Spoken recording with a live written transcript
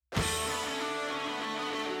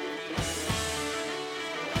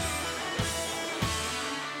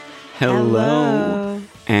Hello.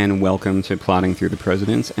 And welcome to Plotting Through the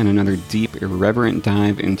Presidents and another deep, irreverent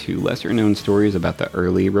dive into lesser-known stories about the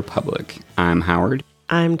early republic. I'm Howard.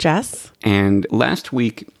 I'm Jess. And last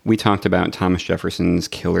week, we talked about Thomas Jefferson's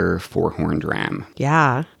killer four-horned ram.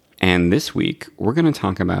 Yeah. And this week, we're going to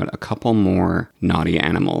talk about a couple more naughty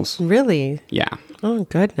animals. Really? Yeah. Oh,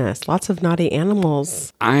 goodness. Lots of naughty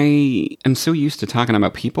animals. I am so used to talking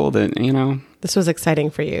about people that, This was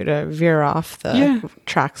exciting for you to veer off the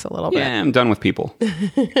tracks a little bit. Yeah, I'm done with people.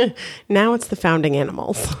 Now it's the founding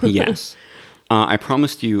animals. Yes. I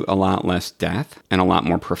promised you a lot less death and a lot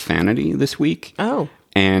more profanity this week. Oh.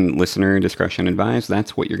 And listener discretion advised,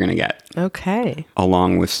 that's what you're going to get. Okay.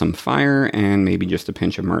 Along with some fire and maybe just a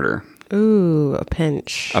pinch of murder. Ooh, a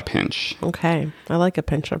pinch. A pinch. Okay. I like a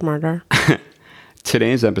pinch of murder.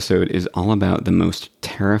 Today's episode is all about the most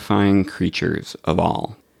terrifying creatures of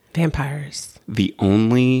all. Vampires. The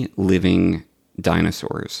only living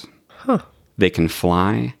dinosaurs. Huh. They can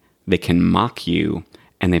fly, they can mock you,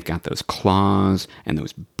 and they've got those claws and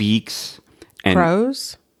those beaks. And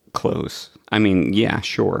Crows? Close. I mean, yeah,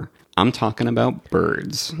 sure. I'm talking about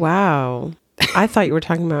birds. Wow. I thought you were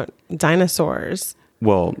talking about dinosaurs.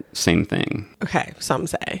 Well, same thing. Okay, some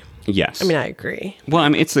say. Yes. I mean, I agree. Well, I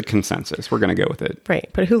mean, it's the consensus. We're going to go with it. Right,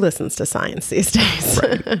 but who listens to science these days?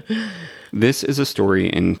 Right. This is a story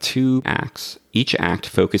in 2 acts, each act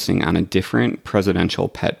focusing on a different presidential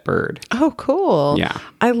pet bird. Oh, cool. Yeah.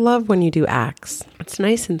 I love when you do acts. It's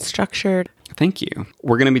nice and structured. Thank you.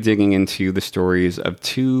 We're going to be digging into the stories of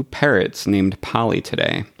 2 parrots named Polly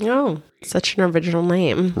today. Oh, such an original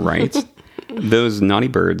name. Right? Those naughty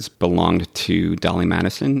birds belonged to Dolly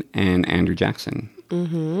Madison and Andrew Jackson.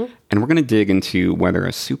 Mm-hmm. And we're going to dig into whether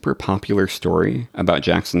a super popular story about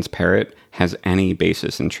Jackson's parrot has any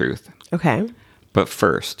basis in truth. Okay. But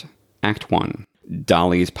first, Act 1,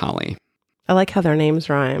 Dolly's Polly. I like how their names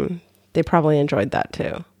rhyme. They probably enjoyed that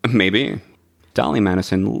too. Maybe. Dolly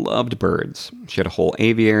Madison loved birds. She had a whole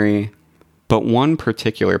aviary. But one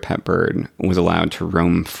particular pet bird was allowed to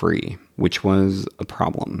roam free, which was a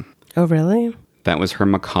problem. Oh, really? That was her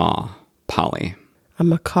macaw, Polly. A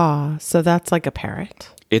macaw. So that's like a parrot.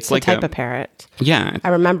 It's like a type of parrot. Yeah. I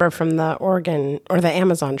remember from the Oregon or the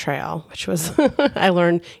Amazon Trail, which was, I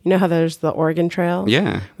learned, you know how there's the Oregon Trail?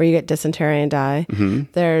 Yeah. Where you get dysentery and die? Mm-hmm.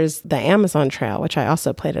 There's the Amazon Trail, which I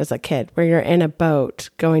also played as a kid, where you're in a boat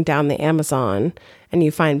going down the Amazon and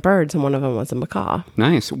you find birds, and one of them was a macaw.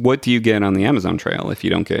 Nice. What do you get on the Amazon Trail if you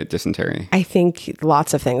don't get dysentery? I think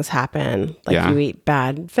lots of things happen. Like you eat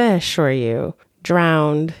bad fish or you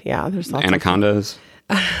drowned. Yeah, there's lots Anacondas?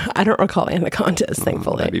 I don't recall anacondas,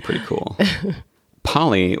 thankfully. That'd be pretty cool.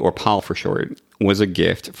 Polly, or Paul for short, was a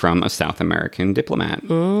gift from a South American diplomat.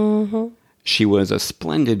 Mm-hmm. She was a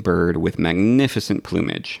splendid bird with magnificent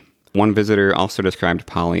plumage. One visitor also described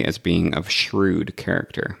Polly as being of shrewd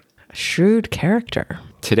character. Shrewd character.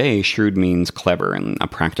 Today, shrewd means clever in a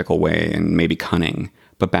practical way and maybe cunning.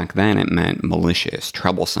 But back then, it meant malicious,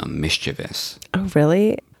 troublesome, mischievous. Oh,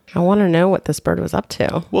 really? I want to know what this bird was up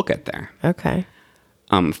to. We'll get there. Okay.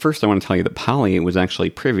 First, I want to tell you that Polly was actually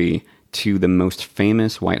privy to the most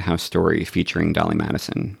famous White House story featuring Dolly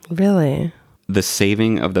Madison. Really? The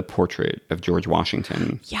saving of the portrait of George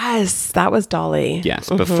Washington. Yes, that was Dolly. Yes,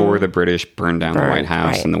 before the British burned down the White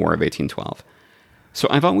House in the War of 1812. So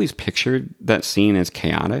I've always pictured that scene as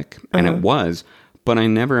chaotic, and it was, but I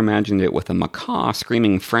never imagined it with a macaw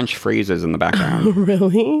screaming French phrases in the background.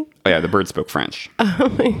 Really? Oh yeah, the bird spoke French. Oh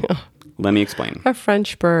my God. Let me explain. A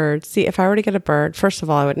French bird. See, if I were to get a bird, first of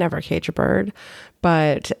all, I would never cage a bird.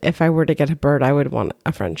 But if I were to get a bird, I would want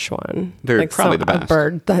a French one. They're probably the best. A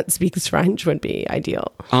bird that speaks French would be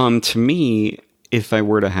ideal. To me, if I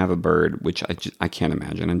were to have a bird, which I can't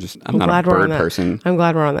imagine, I'm not a bird person. I'm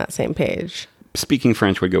glad we're on that same page. Speaking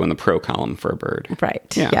French would go in the pro column for a bird.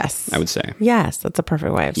 Right. Yeah, yes. I would say. Yes, that's a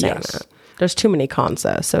perfect way of saying that. There's too many cons,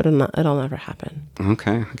 though, so it'll never happen.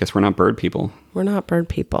 Okay. I guess we're not bird people. We're not bird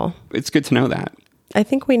people. It's good to know that. I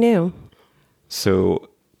think we knew. So,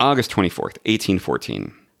 August 24th,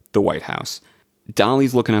 1814, the White House.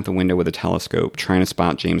 Dolly's looking out the window with a telescope, trying to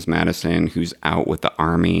spot James Madison, who's out with the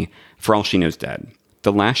army. For all she knows, dead.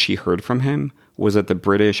 The last she heard from him was that the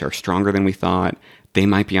British are stronger than we thought. They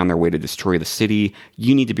might be on their way to destroy the city.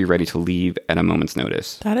 You need to be ready to leave at a moment's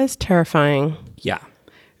notice. That is terrifying. Yeah.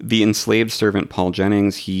 The enslaved servant Paul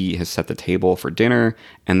Jennings, he has set the table for dinner,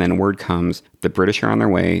 and then word comes, the British are on their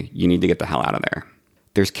way. You need to get the hell out of there.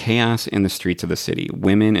 There's chaos in the streets of the city.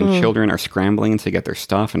 Women and children are scrambling to get their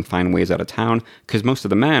stuff and find ways out of town because most of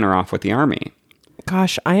the men are off with the army.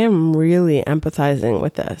 Gosh, I am really empathizing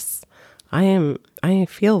with this. I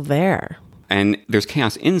feel there. And there's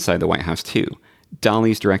chaos inside the White House, too.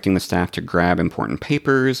 Dolly's directing the staff to grab important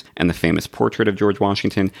papers and the famous portrait of George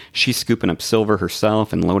Washington. She's scooping up silver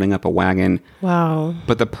herself and loading up a wagon. Wow.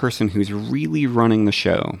 But the person who's really running the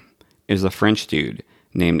show is a French dude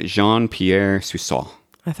named Jean-Pierre Soussault.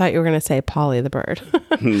 I thought you were going to say Polly the bird.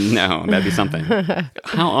 No, that'd be something.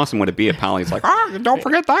 How awesome would it be if Polly's like, don't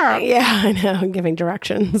forget that. Yeah, I know. Giving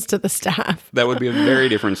directions to the staff. That would be a very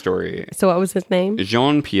different story. So what was his name?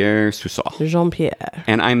 Jean-Pierre Soussault. Jean-Pierre.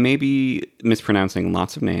 And I may be mispronouncing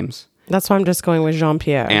lots of names. That's why I'm just going with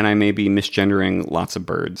Jean-Pierre. And I may be misgendering lots of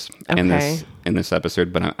birds in this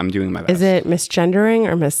episode, but I'm doing my best. Is it misgendering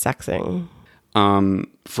or missexing?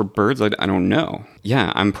 For birds, I don't know.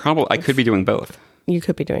 Yeah, I could be doing both. You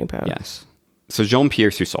could be doing both. Yes. So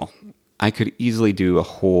Jean-Pierre Soussault, I could easily do a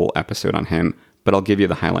whole episode on him, but I'll give you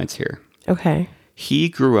the highlights here. Okay. He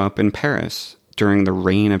grew up in Paris during the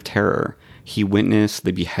Reign of Terror. He witnessed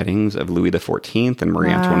the beheadings of Louis XIV and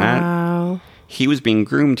Marie Antoinette. Wow. He was being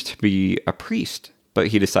groomed to be a priest, but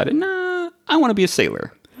he decided, nah, I want to be a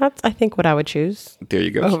sailor. That's, I think, what I would choose. There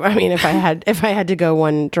you go. Oh, I mean, if I had to go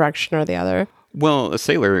one direction or the other. Well, a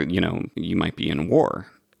sailor, you might be in war.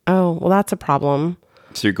 Oh, well, that's a problem.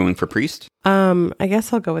 So you're going for priest? I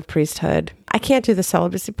guess I'll go with priesthood. I can't do the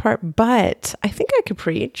celibacy part, but I think I could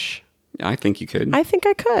preach. I think you could. I think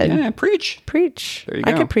I could. Yeah, preach. Preach. There you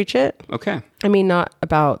go. I could preach it. Okay. I mean, not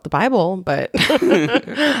about the Bible, but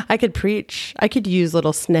I could preach. I could use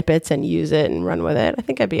little snippets and use it and run with it. I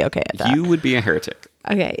think I'd be okay at that. You would be a heretic.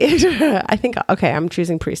 Okay. I think, I'm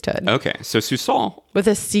choosing priesthood. Okay. So Soussault. With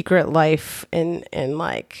a secret life in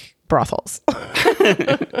like brothels.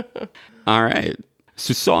 All right.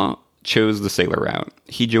 Soussault chose the sailor route.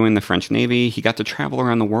 He joined the French Navy. He got to travel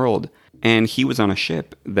around the world. And he was on a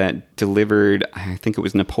ship that delivered, I think it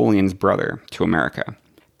was Napoleon's brother, to America.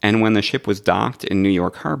 And when the ship was docked in New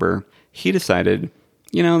York Harbor, he decided,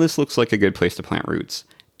 this looks like a good place to plant roots.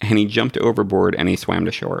 And he jumped overboard and he swam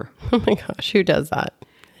to shore. Oh my gosh, who does that?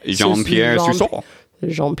 Jean-Pierre Soussault.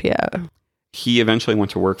 Jean-Pierre. He eventually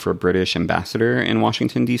went to work for a British ambassador in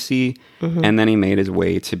Washington, D.C., and then he made his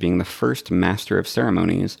way to being the first master of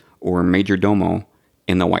ceremonies, or major domo,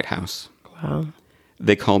 in the White House. Wow.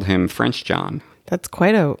 They called him French John. That's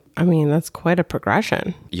quite a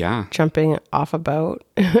progression. Yeah. Jumping off a boat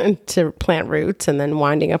to plant roots and then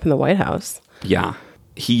winding up in the White House. Yeah.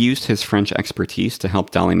 He used his French expertise to help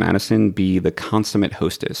Dolly Madison be the consummate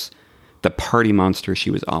hostess, the party monster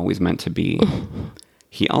she was always meant to be.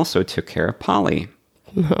 He also took care of Polly.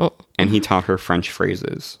 No. And he taught her French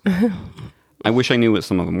phrases. I wish I knew what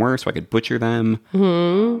some of them were so I could butcher them.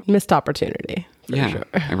 Missed opportunity. Yeah, sure.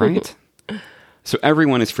 Right? So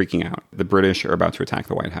everyone is freaking out. The British are about to attack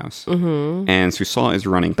the White House. And Soussault is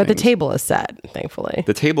running But the things. table is set, thankfully.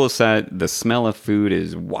 The table is set. The smell of food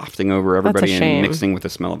is wafting over everybody and mixing with the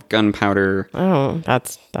smell of gunpowder. Oh,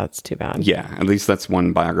 that's too bad. Yeah, at least that's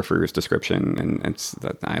one biographer's description, and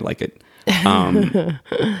I like it.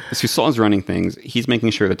 Soussault is running things. He's making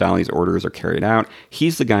sure that Dolly's orders are carried out.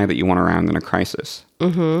 He's the guy that you want around in a crisis.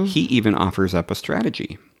 He even offers up a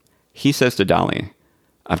strategy. He says to Dolly,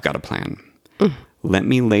 I've got a plan. Let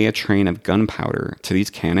me lay a train of gunpowder to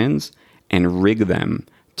these cannons and rig them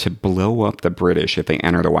to blow up the British if they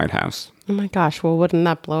enter the White House. Oh my gosh, well, wouldn't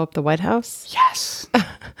that blow up the White House? Yes.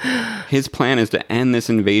 His plan is to end this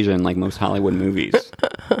invasion like most Hollywood movies.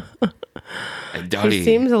 Dolly. It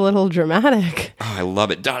seems a little dramatic. Oh, I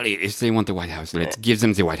love it. Dolly, if they want the White House, let's give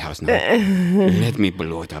them the White House now. Let me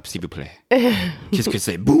blow it up, s'il vous plaît. Qu'est-ce que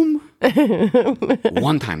c'est? Boom.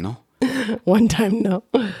 One time, no? One time, no.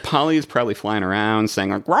 Polly is probably flying around saying,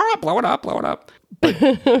 like, blow it up, blow it up.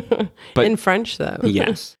 But in French, though.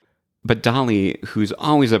 Yes. But Dolly, who's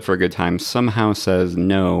always up for a good time, somehow says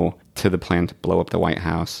no to the plan to blow up the White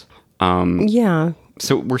House. Yeah.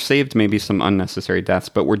 So we're saved maybe some unnecessary deaths,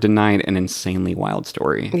 but we're denied an insanely wild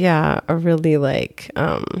story. Yeah, a really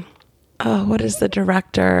what is the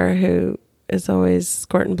director who is always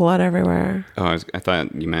squirting blood everywhere? Oh, I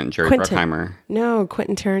thought you meant Jerry Quentin. Bruckheimer. No,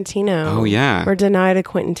 Quentin Tarantino. Oh, yeah. We're denied a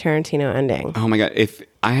Quentin Tarantino ending. Oh my God. If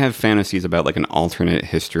I have fantasies about like an alternate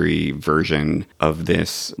history version of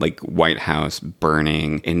this, like White House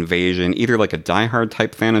burning invasion, either like a Die Hard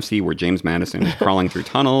type fantasy where James Madison is crawling through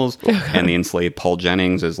tunnels and the enslaved Paul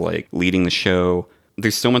Jennings is like leading the show.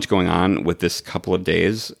 There's so much going on with this couple of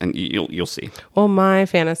days, and you'll see. Well, my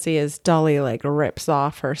fantasy is Dolly like rips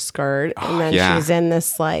off her skirt, and then she's in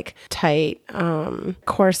this like tight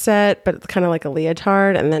corset, but kind of like a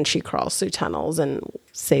leotard, and then she crawls through tunnels and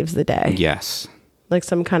saves the day. Yes. Like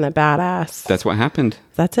some kind of badass. That's what happened.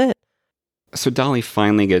 That's it. So Dolly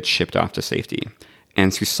finally gets shipped off to safety,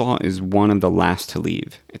 and Soussault is one of the last to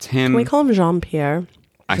leave. It's him. Can we call him Jean-Pierre?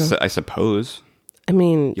 I suppose. I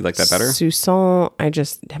mean, You like that better? Sousson, I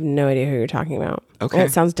just have no idea who you're talking about. Okay. And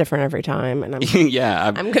it sounds different every time. And I'm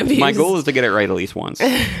I'm confused. My goal is to get it right at least once.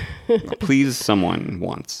 Please someone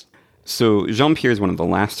once. So Jean-Pierre is one of the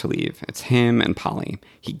last to leave. It's him and Polly.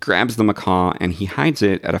 He grabs the macaw and he hides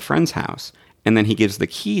it at a friend's house. And then he gives the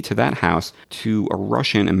key to that house to a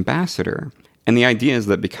Russian ambassador. And the idea is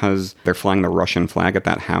that because they're flying the Russian flag at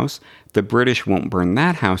that house, the British won't burn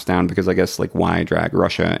that house down because I guess, like, why drag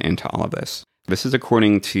Russia into all of this? This is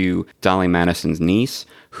according to Dolly Madison's niece,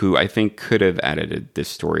 who I think could have edited this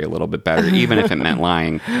story a little bit better, even if it meant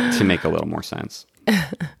lying, to make a little more sense.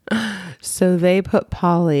 So they put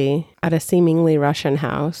Polly at a seemingly Russian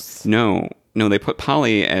house. No, they put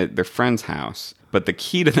Polly at their friend's house. But the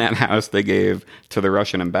key to that house they gave to the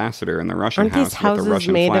Russian ambassador in the Russian Aren't house these houses with the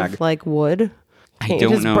Russian made flag. of like wood? I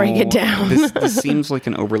don't just know. Break it down. This seems like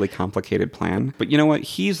an overly complicated plan. But you know what?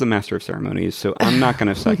 He's the master of ceremonies, so I'm not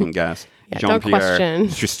going to second guess. Yeah, don't question.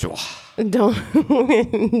 Just,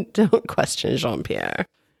 Don't question Jean-Pierre.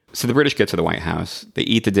 So the British get to the White House. They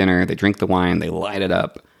eat the dinner. They drink the wine. They light it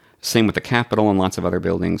up. Same with the Capitol and lots of other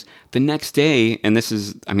buildings. The next day, and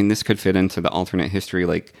this could fit into the alternate history,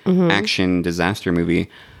 like action disaster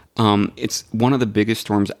movie. It's one of the biggest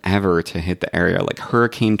storms ever to hit the area, like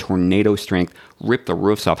hurricane tornado strength, rip the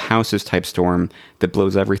roofs off houses type storm that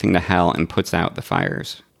blows everything to hell and puts out the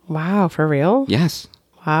fires. Wow, for real? Yes.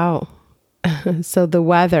 Wow. So the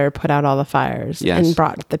weather put out all the fires and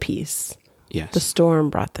brought the peace. Yes. The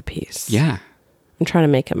storm brought the peace. Yeah. I'm trying to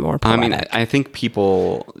make it more poetic. I mean, I think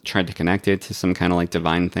people tried to connect it to some kind of like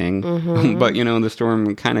divine thing. But, the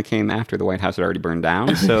storm kind of came after the White House had already burned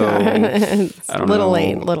down. So it's a little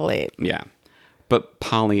late. Yeah. But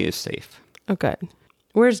Polly is safe. Oh, good.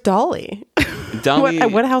 Where's Dolly?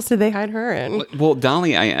 What house did they hide her in? Well,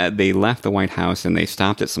 Dolly, they left the White House and they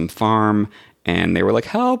stopped at some farm and they were like,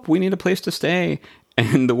 help, we need a place to stay.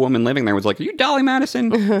 And the woman living there was like, are you Dolly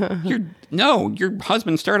Madison? Your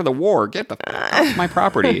husband started the war. Get the off my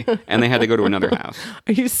property. And they had to go to another house.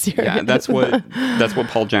 Are you serious? Yeah, that's what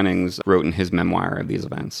Paul Jennings wrote in his memoir of these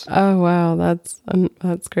events. Oh, wow.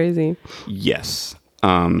 That's crazy. Yes.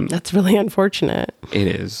 That's really unfortunate. It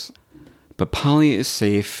is. But Polly is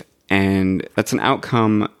safe, and that's an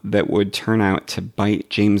outcome that would turn out to bite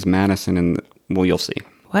James Madison, and, well, you'll see.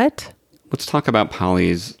 What? Let's talk about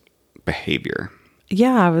Polly's behavior.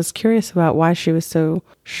 Yeah, I was curious about why she was so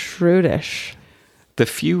shrewdish. The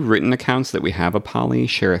few written accounts that we have of Polly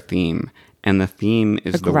share a theme, and the theme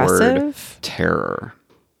is aggressive? The word terror.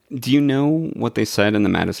 Do you know what they said in the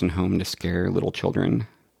Madison home to scare little children?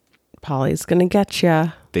 Polly's gonna get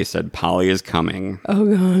ya. They said, Polly is coming. Oh,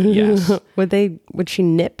 God. Yes. Would she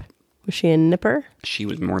nip? Was she a nipper? She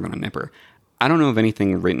was more than a nipper. I don't know of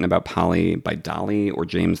anything written about Polly by Dolly or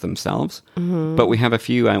James themselves, but we have a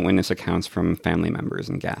few eyewitness accounts from family members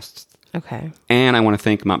and guests. Okay. And I want to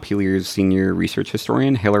thank Montpelier's senior research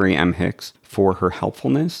historian, Hilary M. Hicks, for her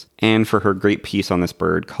helpfulness and for her great piece on this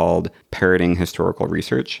bird called Parroting Historical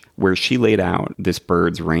Research, where she laid out this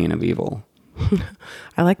bird's reign of evil.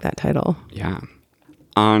 I like that title. Yeah.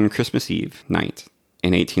 On Christmas Eve night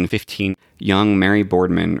in 1815, young Mary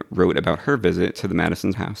Boardman wrote about her visit to the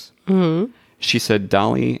Madison's house. Mm-hmm. She said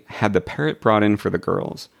Dolly had the parrot brought in for the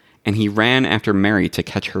girls, and he ran after Mary to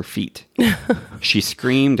catch her feet. She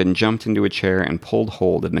screamed and jumped into a chair and pulled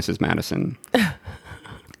hold of Mrs. Madison.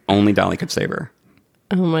 Only Dolly could save her.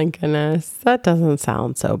 Oh my goodness. That doesn't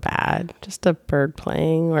sound so bad. Just a bird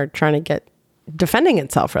playing or defending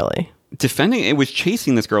itself, really. It was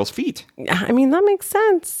chasing this girl's feet. I mean, that makes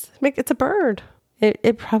sense. It's a bird.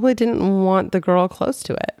 It probably didn't want the girl close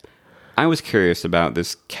to it. I was curious about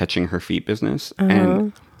this catching her feet business,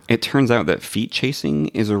 and it turns out that feet chasing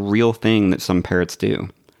is a real thing that some parrots do.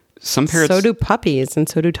 Some parrots... So do puppies, and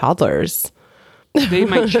so do toddlers. They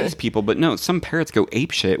might chase people, but no, some parrots go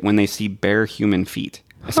apeshit when they see bare human feet,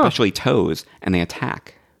 especially toes, and they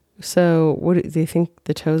attack. So what do they think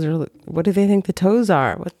the toes are? What do they think the toes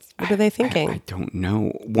are? What are they thinking? I don't know.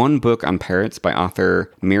 One book on parrots by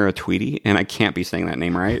author Mira Tweedy, and I can't be saying that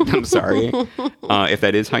name right. I'm sorry. If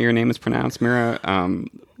that is how your name is pronounced, Mira,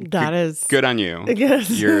 that is good on you.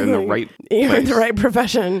 Yes. You're in the right place. You're in the right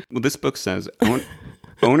profession. Well, this book says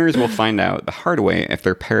owners will find out the hard way if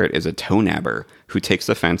their parrot is a toe nabber who takes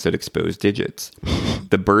offense at exposed digits.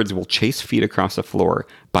 The birds will chase feet across the floor,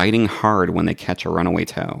 biting hard when they catch a runaway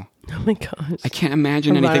toe. Oh my gosh. I can't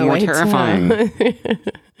imagine anything more terrifying.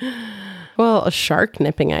 Well, a shark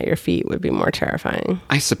nipping at your feet would be more terrifying.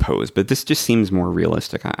 I suppose, but this just seems more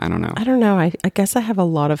realistic. I don't know. I don't know. I guess I have a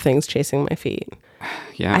lot of things chasing my feet.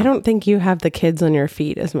 Yeah. I don't think you have the kids on your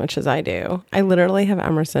feet as much as I do. I literally have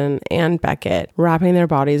Emerson and Beckett wrapping their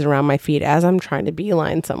bodies around my feet as I'm trying to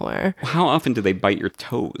beeline somewhere. How often do they bite your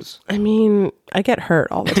toes? I mean, I get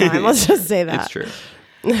hurt all the time. Let's just say that. It's true.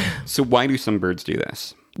 So why do some birds do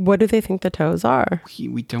this? What do they think the toes are?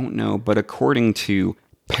 We don't know, but according to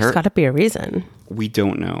There's got to be a reason. We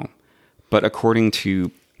don't know. But according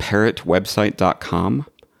to parrotwebsite.com,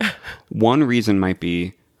 one reason might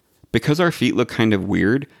be because our feet look kind of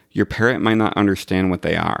weird, your parrot might not understand what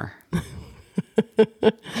they are.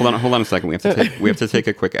 Hold on a second. We have to take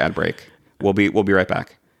a quick ad break. We'll be right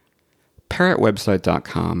back.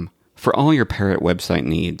 Parrotwebsite.com for all your parrot website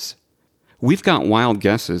needs. We've got wild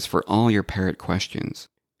guesses for all your parrot questions.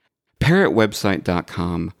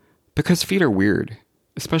 Parrotwebsite.com because feet are weird,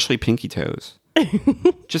 especially pinky toes.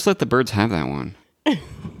 Just let the birds have that one.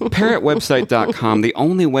 Parrotwebsite.com, the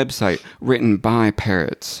only website written by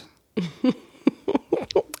parrots.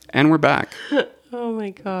 And we're back. Oh my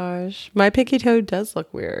gosh. My pinky toe does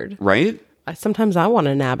look weird. Right? Sometimes I want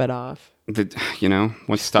to nab it off.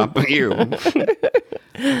 What's stopping you?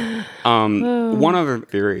 One other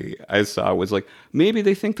theory I saw was like, maybe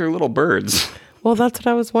they think they're little birds. Well, that's what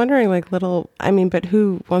I was wondering. But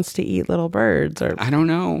who wants to eat little birds? Or I don't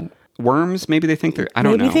know. Worms? Maybe they think they're, I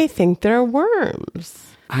don't know. Maybe they think they're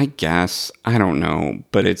worms. I guess. I don't know.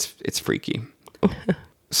 But it's freaky.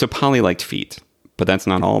 So Polly liked feet. But that's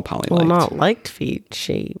not all Polly liked. Well, not liked feet.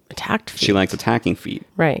 She attacked feet. She liked attacking feet.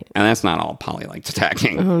 Right. And that's not all Polly liked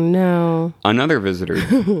attacking. Oh, no. Another visitor,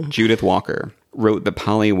 Judith Walker, wrote that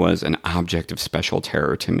Polly was an object of special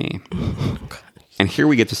terror to me. Oh, and here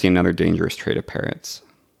we get to see another dangerous trait of parrots.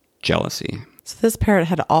 Jealousy. So this parrot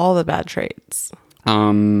had all the bad traits.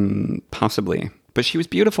 Possibly. But she was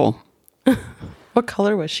beautiful. What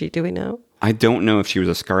color was she? Do we know? I don't know if she was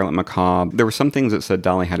a scarlet macaw. There were some things that said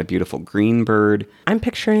Dolly had a beautiful green bird. I'm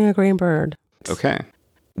picturing a green bird. Okay.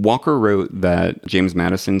 Walker wrote that James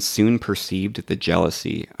Madison soon perceived the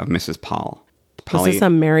jealousy of Mrs. Paul. Was this a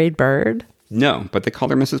married bird? No, but they called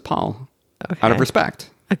her Mrs. Paul. Okay. Out of respect.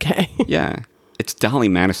 Okay. Yeah. It's Dolly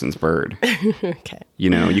Madison's bird. Okay.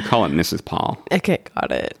 You call it Mrs. Paul. Okay,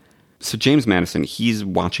 got it. So James Madison, he's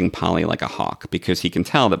watching Polly like a hawk because he can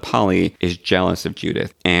tell that Polly is jealous of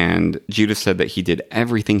Judith. And Judith said that he did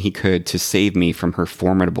everything he could to save me from her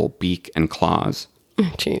formidable beak and claws.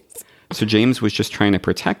 Jeez. So James was just trying to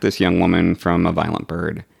protect this young woman from a violent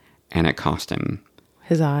bird. And it cost him.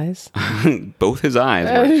 His eyes? Both his eyes.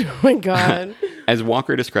 Oh my God. As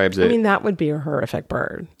Walker describes it. I mean, that would be a horrific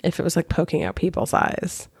bird if it was like poking out people's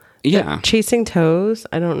eyes. Yeah. But chasing toes,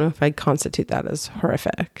 I don't know if I'd constitute that as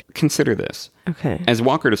horrific. Consider this. Okay. As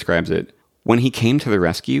Walker describes it, when he came to the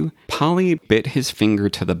rescue, Polly bit his finger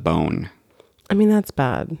to the bone. I mean, that's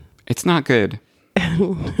bad. It's not good.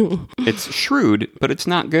 It's shrewd, but it's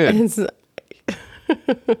not good. Oh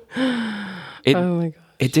my God.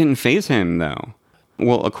 It didn't faze him, though.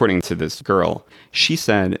 Well, according to this girl, she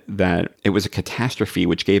said that it was a catastrophe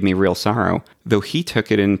which gave me real sorrow, though he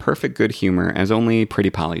took it in perfect good humor as only Pretty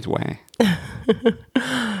Polly's way.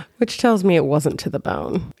 Which tells me it wasn't to the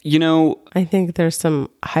bone. I think there's some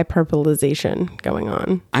hyperbolization going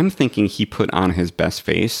on. I'm thinking he put on his best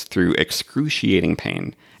face through excruciating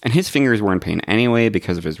pain. And his fingers were in pain anyway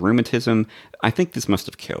because of his rheumatism. I think this must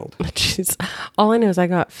have killed. Jeez. All I know is I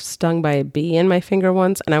got stung by a bee in my finger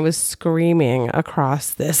once, and I was screaming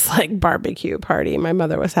across this barbecue party my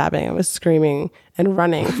mother was having. I was screaming and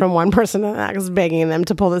running from one person to the next, begging them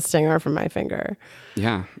to pull the stinger from my finger.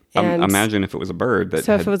 Yeah. Imagine if it was a bird that.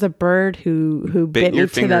 So if it was a bird who bit your me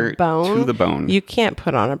finger to the bone, you can't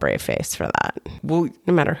put on a brave face for that. Well,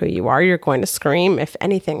 no matter who you are, you're going to scream. If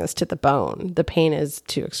anything is to the bone, the pain is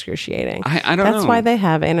too excruciating. I don't know. That's why they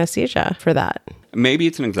have anesthesia for that. Maybe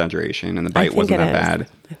it's an exaggeration and the bite wasn't that bad.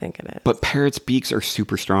 I think it is. But parrots' beaks are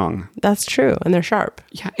super strong. That's true. And they're sharp.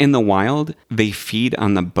 Yeah. In the wild, they feed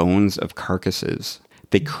on the bones of carcasses.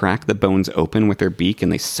 They crack the bones open with their beak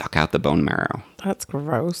and they suck out the bone marrow. That's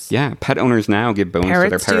gross. Yeah. Pet owners now give bones to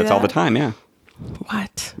their parrots all the time. Yeah.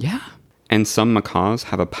 What? Yeah. And some macaws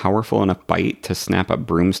have a powerful enough bite to snap a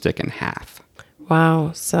broomstick in half.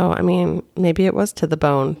 Wow. So, I mean, maybe it was to the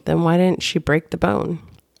bone. Then why didn't she break the bone?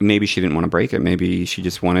 Maybe she didn't want to break it. Maybe she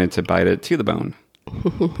just wanted to bite it to the bone.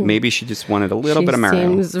 Maybe she just wanted a little bit of marrow.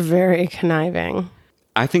 Seems very conniving.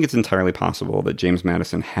 I think it's entirely possible that James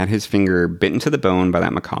Madison had his finger bitten to the bone by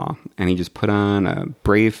that macaw, and he just put on a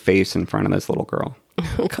brave face in front of this little girl.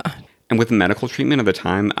 Oh, God. And with the medical treatment of the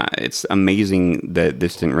time, it's amazing that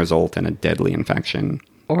this didn't result in a deadly infection.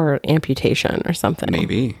 or amputation or something.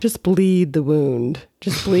 Maybe. Just bleed the wound.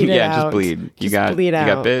 Just bleed it out. Yeah, just bleed. You got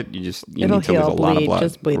bit. You need to lose a lot of blood.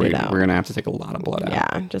 Just bleed it out. We're going to have to take a lot of blood out.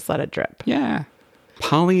 Yeah, just let it drip. Yeah.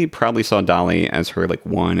 Polly probably saw Dolly as her like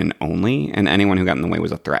one and only, and anyone who got in the way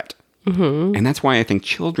was a threat. Mm-hmm. And that's why I think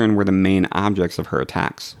children were the main objects of her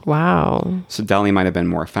attacks. Wow. So Dolly might have been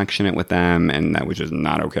more affectionate with them, and that was just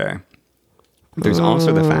not okay. There's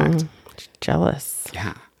also the fact... Jealous.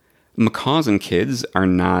 Yeah. Macaws and kids are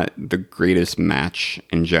not the greatest match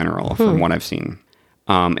in general from what I've seen.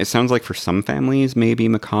 It sounds like for some families, maybe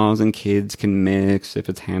macaws and kids can mix if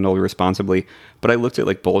it's handled responsibly. But I looked at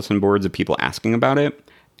like bulletin boards of people asking about it.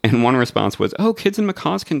 And one response was, oh, kids and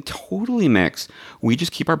macaws can totally mix. We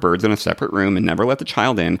just keep our birds in a separate room and never let the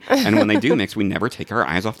child in. And when they do mix, we never take our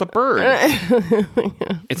eyes off the bird.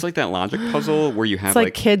 It's like that logic puzzle where you have it's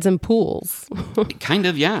like kids and pools. Kind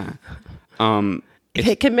of, yeah.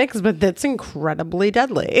 They can mix, but that's incredibly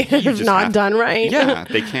deadly if not done right. Yeah,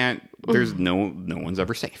 they can't. There's no one's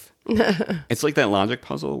ever safe. It's like that logic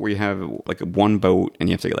puzzle where you have like one boat and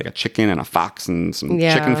you have to get like a chicken and a fox and some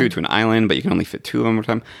chicken food to an island, but you can only fit 2 of them at a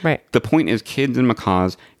time. Right. The point is kids and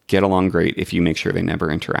macaws get along great if you make sure they never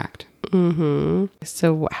interact. Mm-hmm.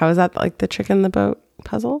 So how is that like the chicken and the boat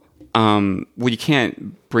puzzle? Well, you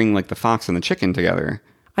can't bring like the fox and the chicken together.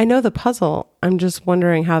 I know the puzzle. I'm just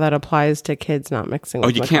wondering how that applies to kids not mixing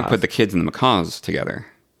with macaws. Can't put the kids and the macaws together.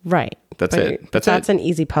 Right. That's it. That's an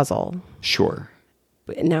easy puzzle. Sure.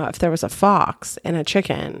 Now, if there was a fox and a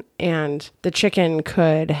chicken, and the chicken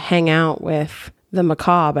could hang out with the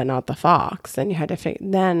macaw but not the fox, then you had to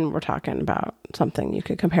then we're talking about something you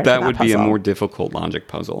could compare to that would puzzle. Be a more difficult logic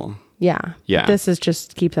puzzle. Yeah. Yeah. This is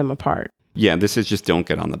just keep them apart. Yeah, this is just don't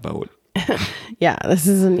get on the boat. Yeah, this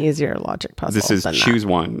is an easier logic puzzle. This is choose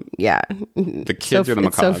one. Yeah. The kids or the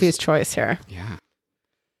macaws. Sophie's choice here. Yeah.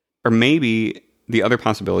 Or maybe the other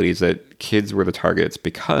possibility is that kids were the targets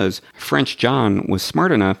because French John was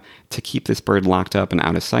smart enough to keep this bird locked up and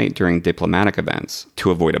out of sight during diplomatic events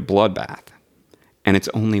to avoid a bloodbath. And it's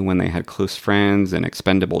only when they had close friends and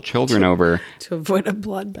expendable children over... To avoid a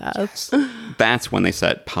bloodbath. That's when they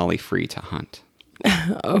set Polly free to hunt.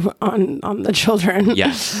 on the children.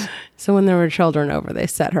 Yes. So when there were children over, they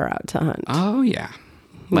set her out to hunt. Oh, yeah.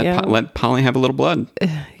 Let Polly have a little blood.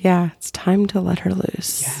 Yeah, it's time to let her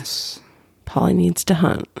loose. Yes. Polly needs to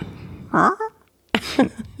hunt.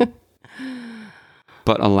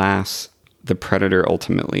 But alas, the predator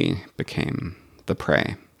ultimately became the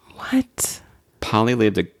prey. What? Polly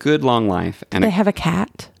lived a good long life. Did they have a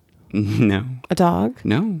cat? No. A dog?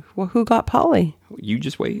 No. Well, who got Polly? You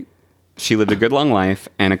just wait. She lived a good long life,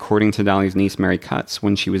 and according to Dolly's niece, Mary Cutts,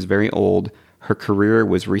 when she was very old, her career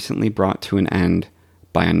was recently brought to an end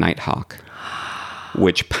by a nighthawk,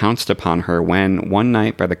 which pounced upon her when, one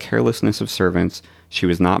night, by the carelessness of servants, she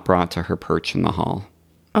was not brought to her perch in the hall.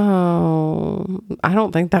 Oh, I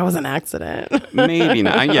don't think that was an accident. Maybe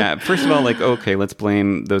not. Yeah. First of all, like, okay, let's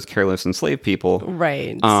blame those careless enslaved people.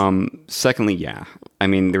 Right. Secondly, yeah. I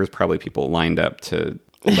mean, there was probably people lined up to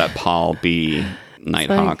let Paul be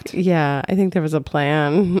nighthawked. Like, yeah, I think there was a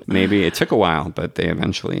plan. Maybe it took a while, but they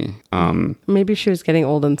eventually... Maybe she was getting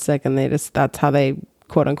old and sick, and that's how they,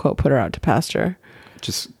 quote unquote, put her out to pasture.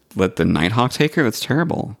 Just let the nighthawk take her? That's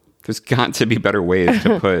terrible. There's got to be better ways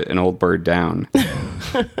to put an old bird down.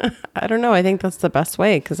 I don't know. I think that's the best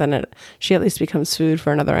way, because then she at least becomes food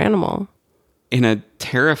for another animal. In a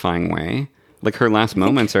terrifying way. Like her last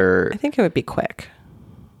moments are... I think it would be quick.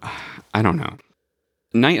 I don't know.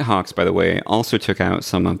 Nighthawks, by the way, also took out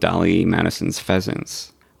some of Dolly Madison's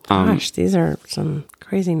pheasants. Gosh, these are some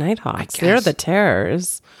crazy nighthawks. They're the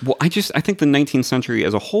terrors. Well, I think the 19th century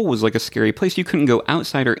as a whole was like a scary place. You couldn't go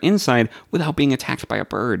outside or inside without being attacked by a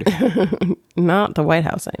bird. Not the White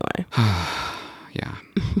House, anyway. Yeah.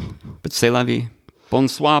 But c'est la vie.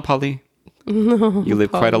 Bonsoir, Polly. No, you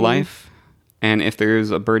live quite a life. And if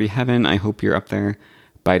there's a birdie heaven, I hope you're up there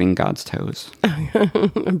biting God's toes.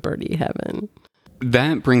 Birdie heaven.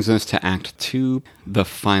 That brings us to Act 2, the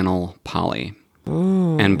final Polly.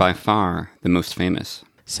 And by far the most famous.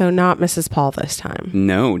 So not Mrs. Paul this time.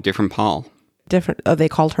 No, different Paul. Different. Oh, they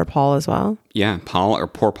called her Paul as well? Yeah, Paul or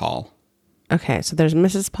Poor Paul. Okay, so there's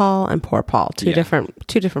Mrs. Paul and Poor Paul. Two different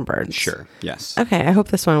birds. Sure, yes. Okay, I hope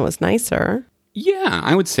this one was nicer. Yeah,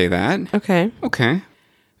 I would say that. Okay.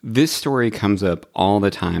 This story comes up all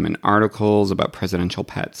the time in articles about presidential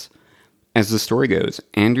pets. As the story goes,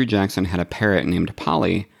 Andrew Jackson had a parrot named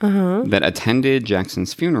Polly that attended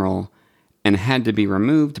Jackson's funeral and had to be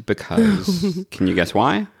removed because, can you guess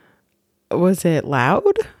why? Was it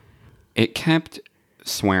loud? It kept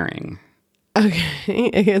swearing. Okay.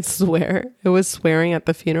 It was swearing at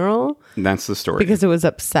the funeral? That's the story. Because it was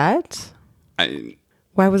upset?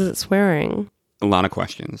 Why was it swearing? A lot of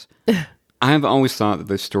questions. I've always thought that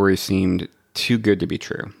this story seemed too good to be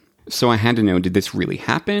true. So I had to know, did this really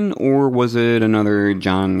happen, or was it another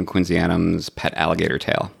John Quincy Adams pet alligator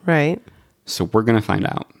tale? Right. So we're going to find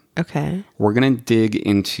out. Okay. We're going to dig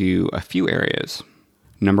into a few areas.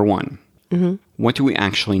 Number one, what do we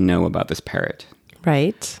actually know about this parrot?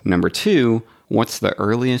 Right. Number two, what's the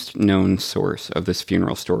earliest known source of this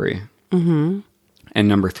funeral story? Mm-hmm. And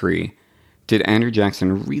number three, did Andrew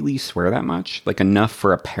Jackson really swear that much? Like enough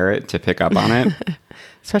for a parrot to pick up on it?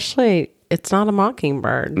 Especially, it's not a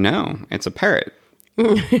mockingbird. No, it's a parrot.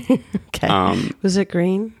 Okay. Was it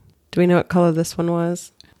green? Do we know what color this one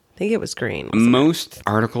was? I think it was green. Most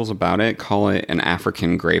articles about it call it an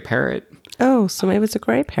African gray parrot. Oh, so maybe it's a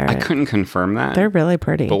gray parrot. I couldn't confirm that. They're really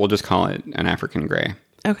pretty. But we'll just call it an African gray.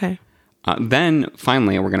 Okay. Then,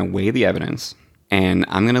 finally, we're going to weigh the evidence. And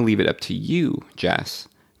I'm going to leave it up to you, Jess,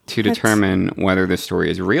 to determine whether this story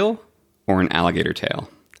is real or an alligator tale.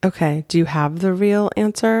 Okay. Do you have the real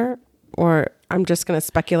answer? Or I'm just going to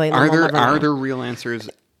speculate. Are there real answers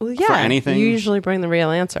for anything? You usually bring the real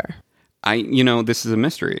answer. This is a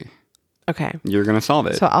mystery. Okay. You're going to solve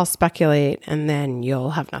it. So I'll speculate, and then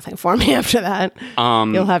you'll have nothing for me after that.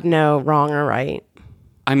 You'll have no wrong or right.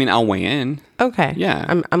 I mean, I'll weigh in. Okay. Yeah.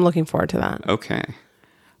 I'm looking forward to that. Okay.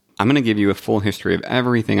 I'm going to give you a full history of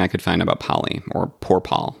everything I could find about Polly, or poor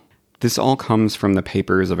Paul. This all comes from the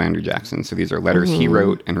papers of Andrew Jackson, so these are letters he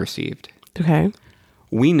wrote and received. Okay.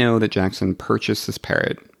 We know that Jackson purchased this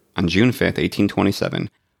parrot on June 5th, 1827.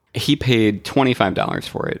 He paid $25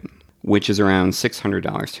 for it, which is around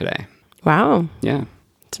 $600 today. Wow. Yeah.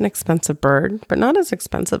 It's an expensive bird, but not as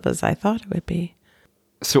expensive as I thought it would be.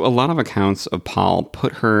 So a lot of accounts of Paul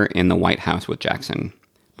put her in the White House with Jackson.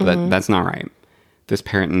 But that's not right. This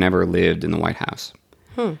parrot never lived in the White House.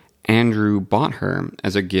 Andrew bought her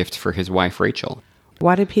as a gift for his wife, Rachel.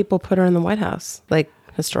 Why did people put her in the White House, like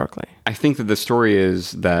historically? I think that the story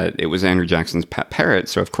is that it was Andrew Jackson's pet parrot,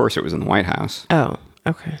 so of course it was in the White House. Oh,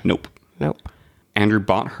 okay. Nope. Nope. Andrew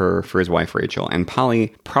bought her for his wife, Rachel, and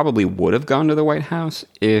Polly probably would have gone to the White House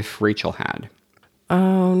if Rachel had.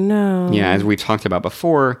 Oh, no. Yeah, as we talked about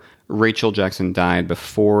before, Rachel Jackson died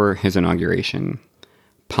before his inauguration.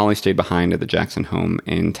 Polly stayed behind at the Jackson home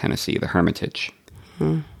in Tennessee, the Hermitage.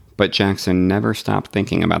 But Jackson never stopped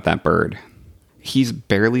thinking about that bird. He's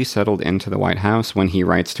barely settled into the White House when he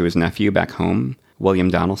writes to his nephew back home, William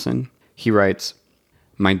Donaldson. He writes,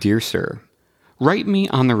 "My dear sir, write me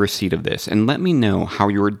on the receipt of this and let me know how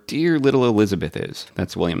your dear little Elizabeth is."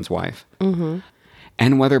 That's William's wife.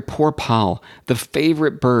 "And whether poor Poll, the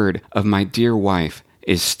favorite bird of my dear wife,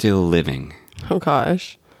 is still living." Oh,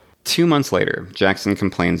 gosh. 2 months later, Jackson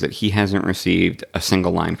complains that he hasn't received a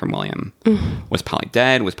single line from William. Was Polly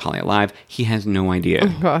dead? Was Polly alive? He has no idea.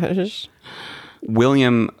 Oh, gosh.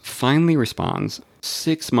 William finally responds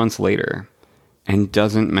 6 months later and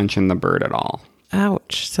doesn't mention the bird at all.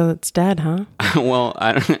 Ouch. So it's dead, huh? Well,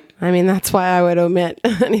 I mean, that's why I would omit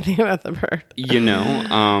anything about the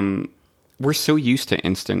bird. We're so used to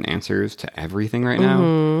instant answers to everything right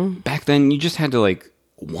now. Back then, you just had to,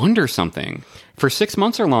 wonder something for 6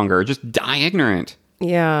 months or longer, or just die ignorant.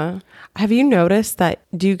 Yeah. Have you noticed that,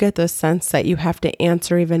 do you get the sense that you have to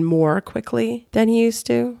answer even more quickly than you used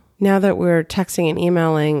to? Now that we're texting and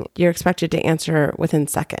emailing, you're expected to answer within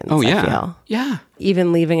seconds. Oh, yeah. I feel. Yeah.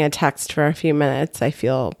 Even leaving a text for a few minutes, I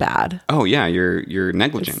feel bad. Oh, yeah. You're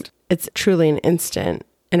negligent. It's truly an instant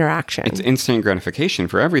interaction. It's instant gratification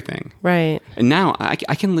for everything. Right. And now I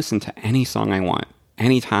can listen to any song I want,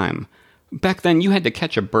 anytime. Back then, you had to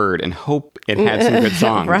catch a bird and hope it had some good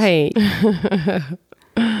songs. Right.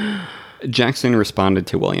 Jackson responded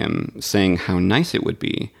to William, saying how nice it would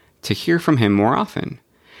be to hear from him more often,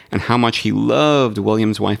 and how much he loved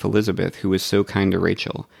William's wife Elizabeth, who was so kind to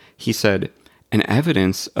Rachel. He said, "An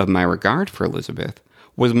evidence of my regard for Elizabeth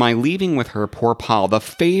was my leaving with her poor Poll, the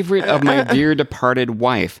favorite of my dear departed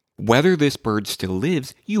wife. Whether this bird still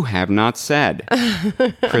lives, you have not said.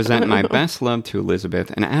 Present my best love to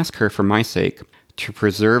Elizabeth, and ask her for my sake to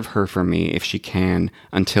preserve her for me if she can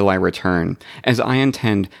until I return, as I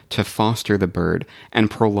intend to foster the bird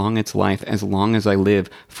and prolong its life as long as I live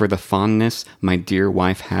for the fondness my dear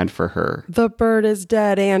wife had for her." The bird is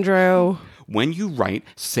dead, Andrew. When you write,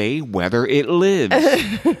 say whether it lives.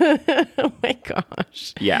 Oh my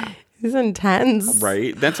gosh. Yeah. He's intense.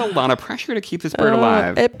 Right? That's a lot of pressure to keep this bird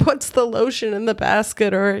alive. It puts the lotion in the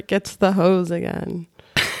basket, or it gets the hose again.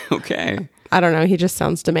 Okay. I don't know. He just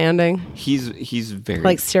sounds demanding. He's very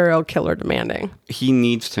like serial killer demanding. He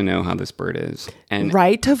needs to know how this bird is. And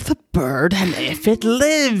right of the bird and if it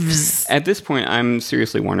lives. At this point, I'm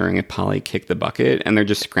seriously wondering if Polly kicked the bucket and they're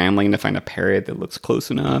just scrambling to find a parrot that looks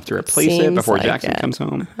close enough to replace it before like Jackson comes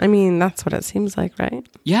home. I mean, that's what it seems like, right?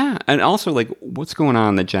 Yeah. And also, like, what's going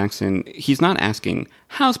on that Jackson, he's not asking,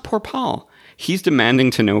 how's poor Paul? He's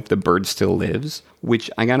demanding to know if the bird still lives,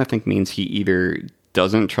 which I gotta think means he either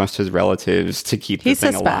doesn't trust his relatives to keep the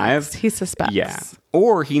thing alive. He suspects. Yeah.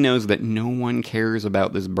 Or he knows that no one cares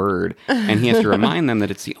about this bird, and he has to remind them that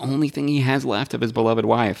it's the only thing he has left of his beloved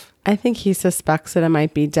wife. I think he suspects that it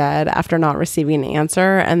might be dead after not receiving an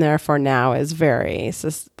answer, and therefore now is very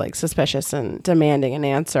suspicious and demanding an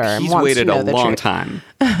answer. He's waited a long time.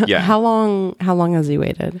 Yeah. How long has he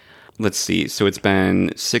waited? Let's see. So it's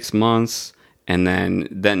been 6 months. And then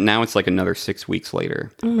now it's like another 6 weeks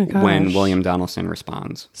later when William Donaldson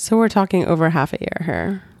responds. So we're talking over half a year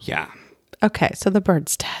here. Yeah. Okay, so the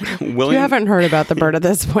bird's dead. You haven't heard about the bird at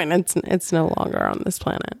this point. It's no longer on this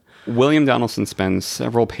planet. William Donaldson spends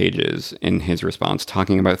several pages in his response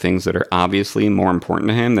talking about things that are obviously more important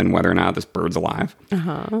to him than whether or not this bird's alive.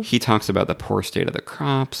 He talks about the poor state of the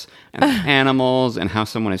crops and the animals and how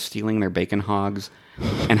someone is stealing their bacon hogs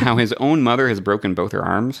and how his own mother has broken both her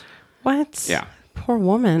arms. What? Yeah. Poor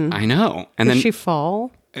woman. I know. And Did then she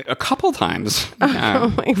fall? A couple times.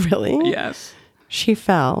 Yeah. Oh, really? Yes. She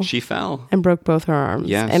fell. She fell. And broke both her arms.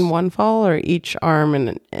 Yes. In one fall or each arm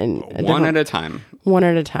and one at a time. One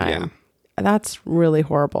at a time. Yeah. That's really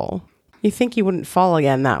horrible. You think you wouldn't fall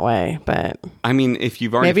again that way, but I mean, if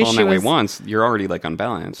you've already fallen that way once, you're already like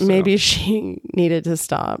unbalanced. So. Maybe she needed to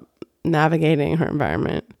stop navigating her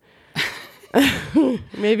environment.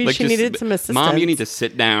 Maybe like she needed some assistance. Mom, you need to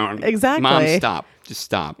sit down. Exactly. Mom, stop. Just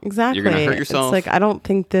stop. Exactly. You're going to hurt yourself. It's like, I don't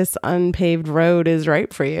think this unpaved road is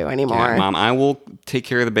right for you anymore. Yeah, Mom, I will take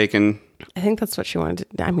care of the bacon. I think that's what she wanted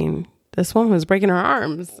to, I mean, this woman was breaking her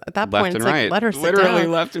arms. At that point, it's like, let her sit down. Literally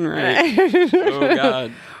left and right. Oh,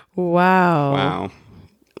 God. Wow.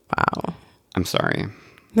 I'm sorry.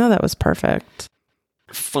 No, that was perfect.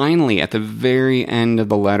 Finally, at the very end of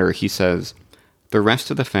the letter, he says, the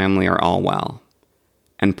rest of the family are all well.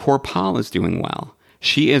 And poor Poll is doing well.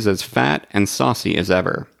 She is as fat and saucy as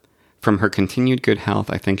ever. From her continued good health,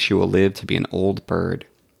 I think she will live to be an old bird.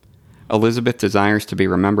 Elizabeth desires to be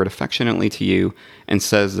remembered affectionately to you and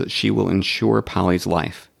says that she will ensure Polly's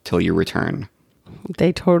life till you return.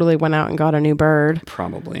 They totally went out and got a new bird.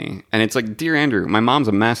 Probably. And it's like, dear Andrew, my mom's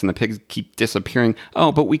a mess and the pigs keep disappearing.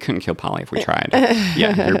 Oh, but we couldn't kill Polly if we tried.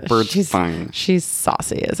 Yeah, your bird's fine. She's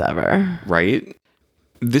saucy as ever. Right?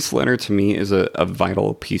 This letter to me is a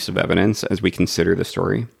vital piece of evidence as we consider the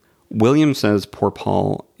story. William says poor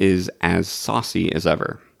Paul is as saucy as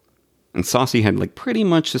ever. And saucy had like pretty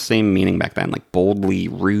much the same meaning back then, like boldly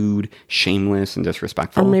rude, shameless, and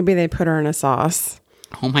disrespectful. Or maybe they put her in a sauce.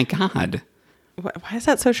 Oh my God. Why is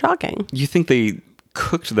that so shocking? You think they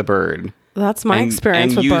cooked the bird? That's my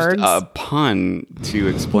experience with birds. And used a pun to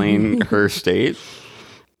explain her state?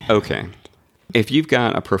 Okay. If you've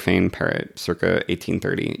got a profane parrot circa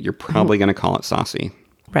 1830, you're probably going to call it saucy.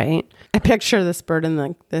 Right. I picture this bird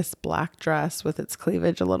in this black dress with its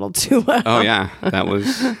cleavage a little too low. Oh, yeah. That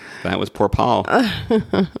was poor Paul.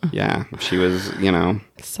 Yeah. She was,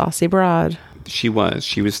 saucy broad. She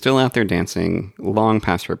was still out there dancing long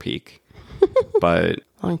past her peak. But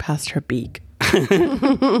long past her beak.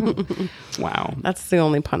 Wow. That's the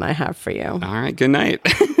only pun I have for you. All right. Good night.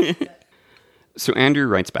 So Andrew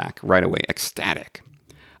writes back right away, ecstatic.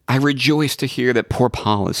 I rejoice to hear that poor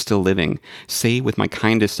Paul is still living. Say with my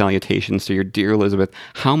kindest salutations to your dear Elizabeth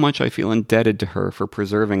how much I feel indebted to her for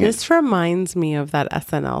preserving it. This reminds me of that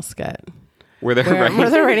SNL skit. Where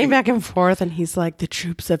they're writing back and forth and he's like, the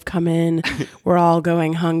troops have come in. We're all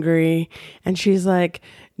going hungry. And she's like,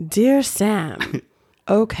 dear Sam,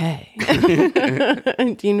 okay.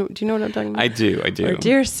 Do you know what I'm talking about? I do. Or,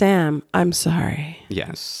 dear Sam, I'm sorry.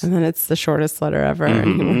 Yes. And then it's the shortest letter ever.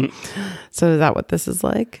 Mm-hmm. So is that what this is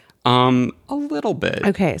like? A little bit.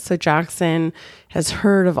 Okay, so Jackson has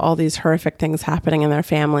heard of all these horrific things happening in their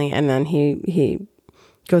family, and then he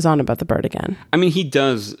goes on about the bird again. I mean, he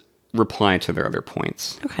does reply to their other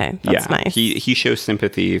points. Okay, that's nice. He shows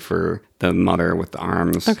sympathy for the mother with the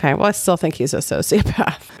arms. Okay, well, I still think he's a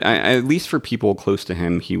sociopath. At least for people close to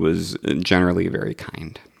him, he was generally very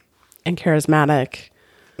kind. And charismatic.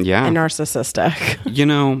 Yeah. And narcissistic.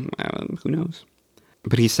 Who knows?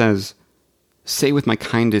 But he says, say with my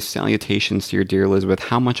kindest salutations to your dear Elizabeth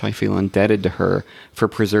how much I feel indebted to her for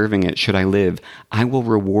preserving it should I live. I will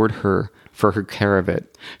reward her for her care of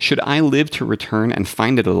it. Should I live to return and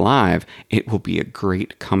find it alive, it will be a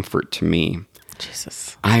great comfort to me.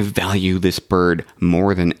 Jesus. I value this bird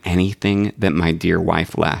more than anything that my dear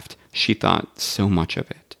wife left. She thought so much of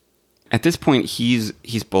it. At this point, he's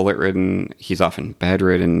bullet-ridden. He's often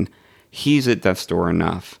bedridden. He's at death's door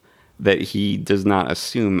enough that he does not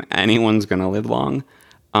assume anyone's going to live long.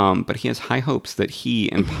 But he has high hopes that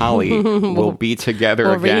he and Polly will be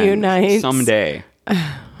together again reunite. someday.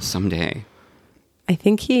 Someday. I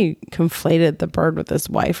think he conflated the bird with his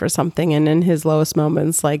wife or something. And in his lowest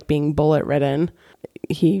moments, like being bullet-ridden,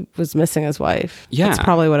 he was missing his wife. Yeah. That's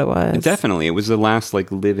probably what it was. Definitely. It was the last like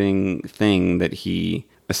living thing that he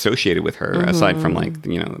associated with her, aside from like,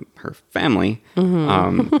 you know, her family.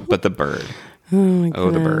 But the bird.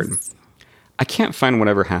 Oh, the bird. I can't find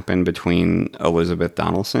whatever happened between Elizabeth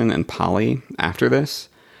Donaldson and Polly after this.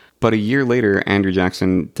 But a year later, Andrew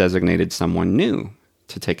Jackson designated someone new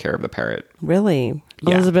to take care of the parrot. Really?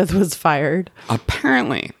 Yeah. Elizabeth was fired?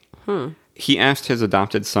 Apparently. He asked his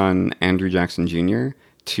adopted son, Andrew Jackson Jr.,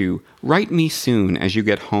 to write me soon as you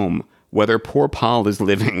get home whether poor Paul is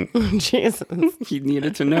living. Jesus. He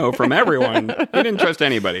needed to know from everyone. He didn't trust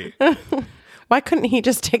anybody. Why couldn't he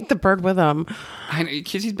just take the bird with him?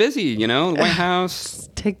 Because he's busy, you know, the White House.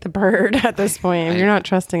 Take the bird at this point. If you're not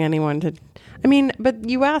trusting anyone to... I mean, but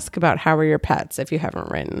you ask about how are your pets if you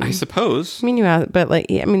haven't written. I suppose. I mean, you ask, but like,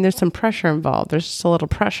 I mean, there's some pressure involved. There's just a little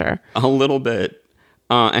pressure. A little bit.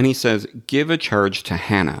 And he says, give a charge to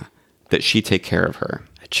Hannah that she take care of her.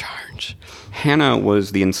 A charge. Hannah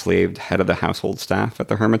was the enslaved head of the household staff at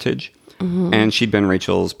the Hermitage, and she'd been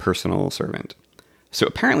Rachel's personal servant. So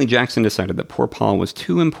apparently Jackson decided that poor Paul was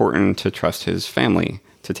too important to trust his family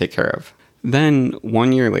to take care of. Then,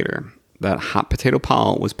 1 year later, that hot potato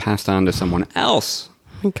Paul was passed on to someone else.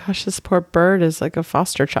 Oh my gosh, this poor bird is like a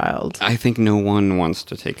foster child. I think no one wants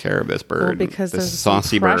to take care of this bird. Well, because this there's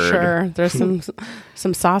saucy some pressure. bird. There's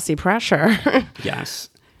some saucy pressure. Yes.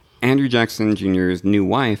 Andrew Jackson Jr.'s new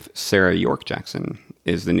wife, Sarah York Jackson,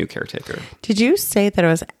 is the new caretaker. Did you say that it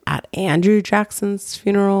was at Andrew Jackson's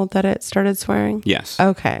funeral that it started swearing? Yes.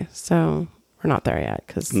 Okay, so we're not there yet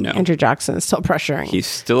because No. Andrew Jackson is still pressuring. He's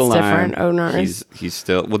still alive. Different owners. He's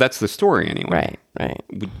still... Well, that's the story anyway. Right.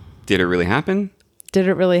 Did it really happen? Did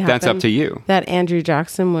it really happen? That's up to you. That Andrew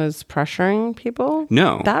Jackson was pressuring people?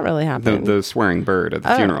 No. That really happened. The swearing bird at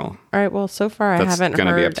the funeral. All right. Well, so far I That's haven't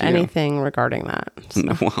gonna be up heard to you. anything regarding that.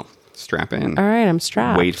 So. Well, strap in. All right. I'm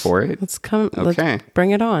strapped. Wait for it. Let's come. Okay. Let's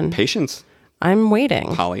bring it on. Patience, I'm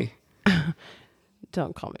waiting. Polly.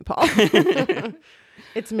 Don't call me Paul.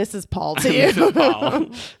 It's Mrs. Paul to you.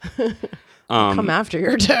 Mrs. Paul. Come after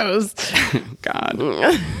your toes.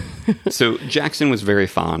 God. So Jackson was very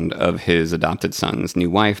fond of his adopted son's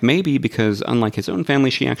new wife, maybe because, unlike his own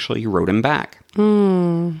family, she actually wrote him back.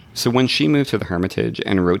 So when she moved to the Hermitage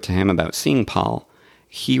and wrote to him about seeing Paul,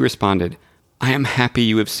 he responded, I am happy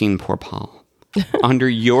you have seen poor Paul. Under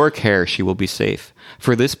your care she will be safe.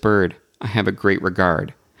 For this bird I have a great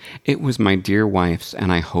regard. It was my dear wife's,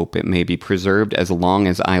 and I hope it may be preserved as long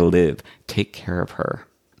as I live. Take care of her.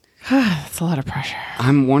 That's a lot of pressure.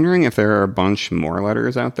 I'm wondering if there are a bunch more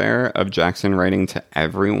letters out there of Jackson writing to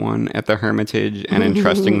everyone at the Hermitage and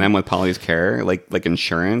entrusting them with Polly's care, like one in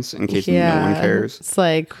case no one cares. It's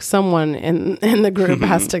like someone in the group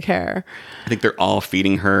has to care. I think they're all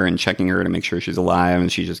feeding her and checking her to make sure she's alive,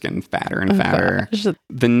 and she's just getting fatter and fatter.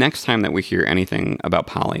 The next time that we hear anything about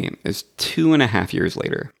Polly is 2.5 years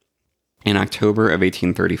later. In October of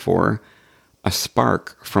 1834, a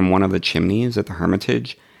spark from one of the chimneys at the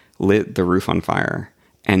Hermitage lit the roof on fire,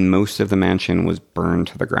 and most of the mansion was burned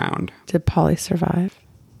to the ground. Did Polly survive?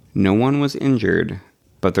 No one was injured,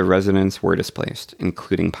 but the residents were displaced,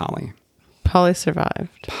 including Polly. Polly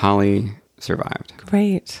survived. Polly survived.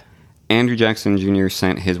 Great. Andrew Jackson Jr.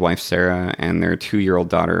 sent his wife Sarah and their 2-year-old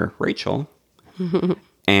daughter Rachel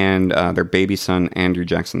and their baby son Andrew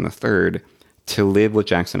Jackson III to live with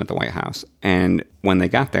Jackson at the White House. And when they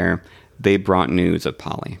got there, they brought news of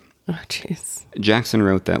Polly. Oh, jeez. Jackson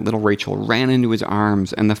wrote that little Rachel ran into his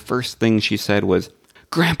arms, and the first thing she said was,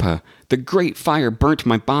 Grandpa, the great fire burnt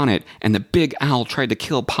my bonnet, and the big owl tried to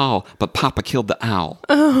kill Paul, but Papa killed the owl.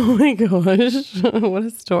 Oh my gosh. What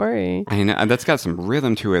a story. I know, that's got some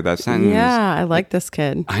rhythm to it, that sentence. Yeah, I like this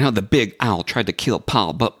kid. I know the big owl tried to kill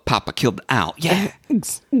Paul, but Papa killed the owl. Yeah.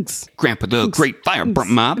 Grandpa, the great fire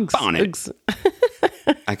burnt my bonnet.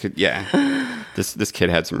 I could, yeah. This kid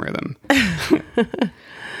had some rhythm.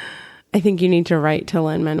 I think you need to write to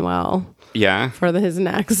Lin-Manuel. Yeah. For his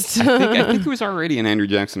next. I think it was already an Andrew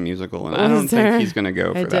Jackson musical, and I don't think he's going to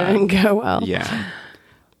go for that. It didn't go well. Yeah.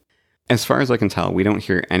 As far as I can tell, we don't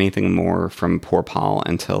hear anything more from poor Paul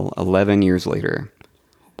until 11 years later.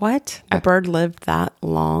 What? The bird lived that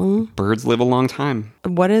long? Birds live a long time.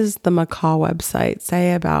 What does the macaw website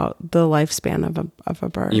say about the lifespan of a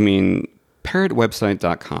bird? You mean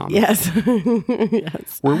parrotwebsite.com? Yes.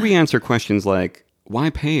 Yes. Where we answer questions like, why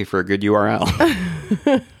pay for a good URL?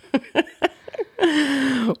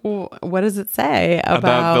 What does it say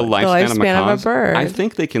about the lifespan of a bird? I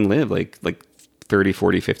think they can live like 30,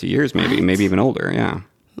 40, 50 years, maybe even older. Yeah.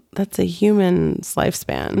 That's a human's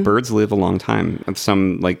lifespan. Birds live a long time,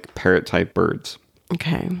 some like parrot type birds.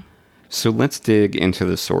 Okay. So let's dig into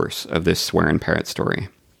the source of this swearing parrot story.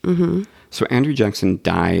 Mm-hmm. So Andrew Jackson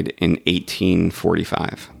died in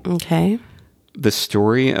 1845. Okay. The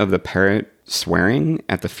story of the parrot swearing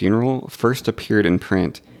at the funeral first appeared in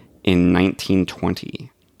print in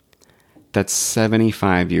 1920. That's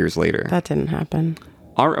 75 years later. That didn't happen.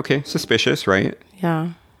 Okay, suspicious, right?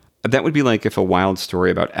 Yeah. That would be like if a wild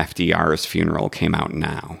story about FDR's funeral came out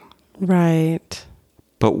now. Right.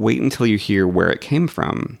 But wait until you hear where it came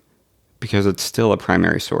from, because it's still a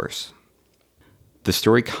primary source. The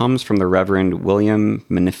story comes from the Reverend William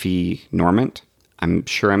Menifee Normant. I'm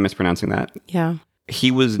sure I'm mispronouncing that. Yeah.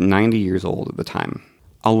 He was 90 years old at the time.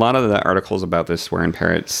 A lot of the articles about this swearing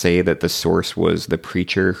parrot say that the source was the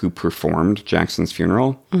preacher who performed Jackson's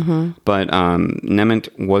funeral. Mm-hmm. But Nemant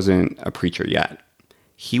wasn't a preacher yet.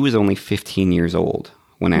 He was only 15 years old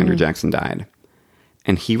when Andrew Jackson died.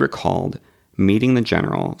 And he recalled meeting the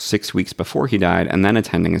general 6 weeks before he died and then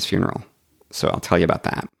attending his funeral. So I'll tell you about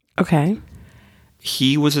that. Okay.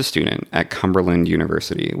 He was a student at Cumberland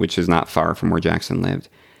University, which is not far from where Jackson lived.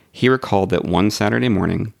 He recalled that one Saturday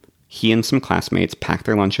morning, he and some classmates packed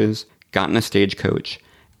their lunches, got in a stagecoach,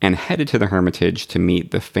 and headed to the Hermitage to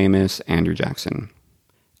meet the famous Andrew Jackson.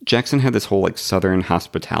 Jackson had this whole Southern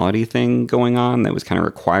hospitality thing going on that was kind of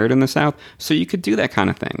required in the South, so you could do that kind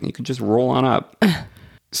of thing. You could just roll on up.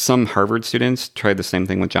 Some Harvard students tried the same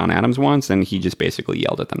thing with John Adams once, and he just basically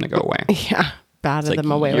yelled at them to go away. Yeah, batted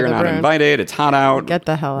them away with a broom. You're not invited, it's hot out. Get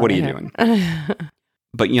the hell out What are of you here. doing?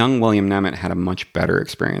 But young William Nemant had a much better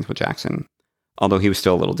experience with Jackson, although he was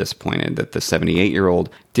still a little disappointed that the 78-year-old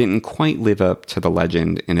didn't quite live up to the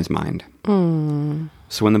legend in his mind.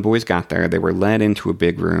 So when the boys got there, they were led into a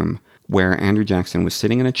big room where Andrew Jackson was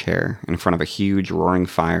sitting in a chair in front of a huge roaring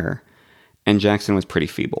fire, and Jackson was pretty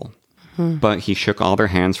feeble. But he shook all their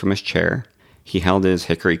hands from his chair. He held his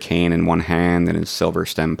hickory cane in one hand and his silver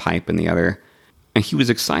stem pipe in the other, and he was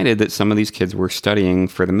excited that some of these kids were studying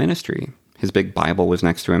for the ministry. His big Bible was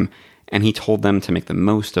next to him, and he told them to make the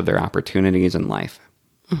most of their opportunities in life.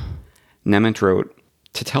 Nemant wrote,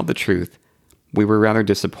 "To tell the truth, we were rather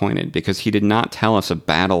disappointed because he did not tell us of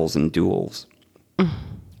battles and duels.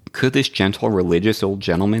 Could this gentle religious old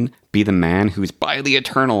gentleman be the man whose 'By the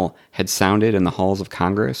Eternal' had sounded in the halls of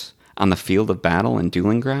Congress, on the field of battle and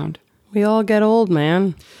dueling ground?" We all get old,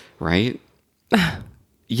 man. Right?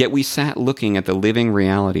 Yet we sat looking at the living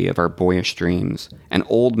reality of our boyish dreams, an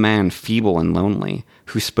old man feeble and lonely,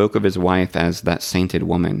 who spoke of his wife as that sainted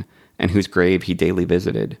woman, and whose grave he daily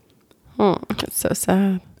visited. Oh, it's so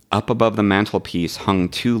sad. Up above the mantelpiece hung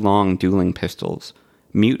 2 long dueling pistols,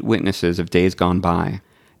 mute witnesses of days gone by,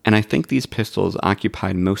 and I think these pistols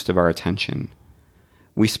occupied most of our attention.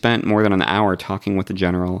 We spent more than an hour talking with the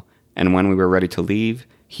general, and when we were ready to leave,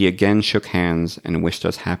 he again shook hands and wished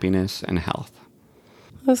us happiness and health.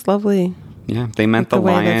 That's lovely. Yeah, they meant the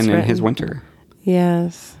lion in his winter.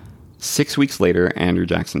 Yes. 6 weeks later, Andrew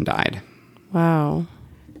Jackson died. Wow.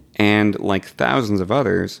 And like thousands of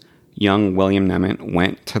others, young William Nemant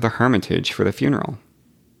went to the Hermitage for the funeral.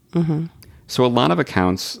 So a lot of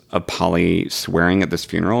accounts of Polly swearing at this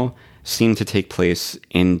funeral seem to take place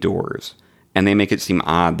indoors. And they make it seem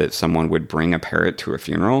odd that someone would bring a parrot to a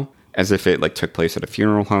funeral, as if it took place at a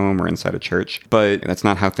funeral home or inside a church. But that's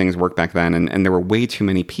not how things worked back then. And there were way too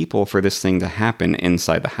many people for this thing to happen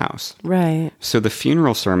inside the house. Right. So the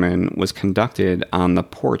funeral sermon was conducted on the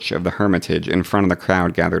porch of the Hermitage in front of the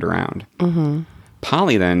crowd gathered around.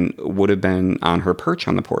 Polly then would have been on her perch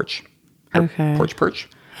on the porch. Okay. Porch. Porch.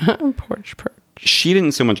 She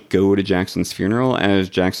didn't so much go to Jackson's funeral as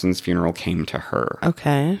Jackson's funeral came to her.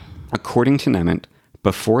 Okay. According to Nemant,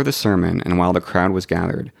 before the sermon and while the crowd was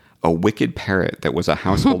gathered, a wicked parrot that was a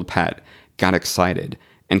household pet got excited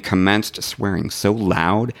and commenced swearing so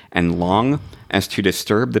loud and long as to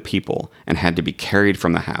disturb the people and had to be carried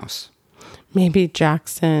from the house. Maybe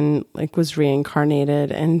Jackson was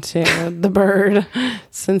reincarnated into the bird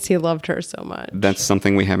since he loved her so much. That's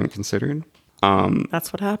something we haven't considered.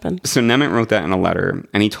 That's what happened. So Nemant wrote that in a letter,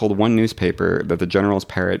 and he told one newspaper that the general's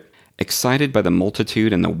parrot, excited by the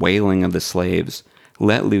multitude and the wailing of the slaves,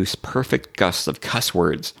 let loose perfect gusts of cuss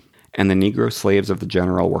words, and the Negro slaves of the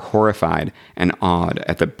general were horrified and awed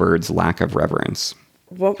at the bird's lack of reverence.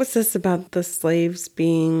 What was this about the slaves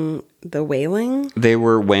being the wailing? They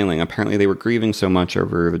were wailing. Apparently they were grieving so much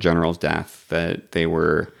over the general's death that they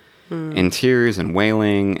were in tears and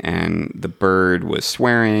wailing, and the bird was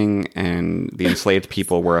swearing, and the enslaved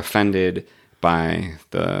people were offended by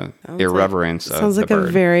the irreverence of the bird. Sounds like a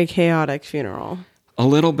very chaotic funeral. A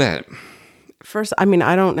little bit. First, I mean,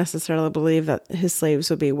 I don't necessarily believe that his slaves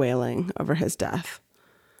would be wailing over his death.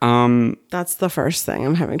 That's the first thing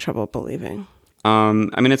I'm having trouble believing. I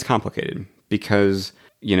mean, it's complicated because,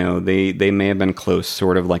 you know, they may have been close,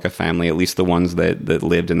 sort of like a family, at least the ones that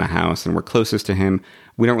lived in the house and were closest to him.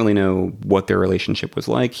 We don't really know what their relationship was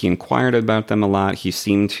like. He inquired about them a lot. He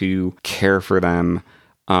seemed to care for them.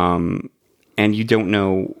 And you don't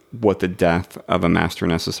know what the death of a master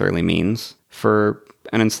necessarily means for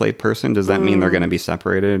an enslaved person. Does that mean they're going to be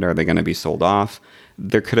separated? Are they going to be sold off?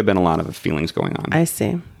 There could have been a lot of feelings going on. I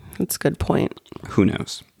see. That's a good point. Who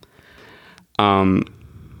knows?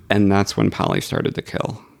 And that's when Polly started to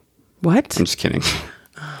kill. What? I'm just kidding.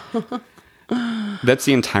 That's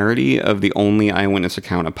the entirety of the only eyewitness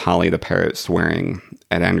account of Polly the parrot swearing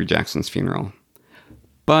at Andrew Jackson's funeral.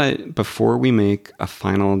 But before we make a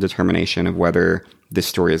final determination of whether this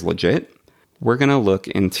story is legit, we're going to look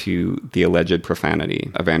into the alleged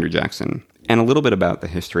profanity of Andrew Jackson and a little bit about the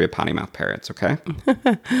history of potty mouth parrots, okay?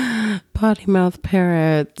 Potty mouth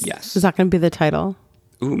parrots. Yes. Is that going to be the title?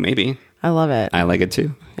 Ooh, maybe. I love it. I like it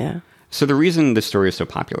too. Yeah. So the reason this story is so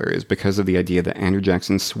popular is because of the idea that Andrew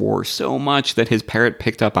Jackson swore so much that his parrot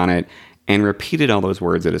picked up on it and repeated all those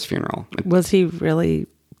words at his funeral. Was he really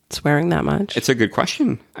swearing that much? It's a good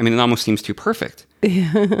question. I mean, it almost seems too perfect.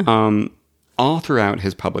 All throughout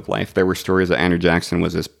his public life, there were stories that Andrew Jackson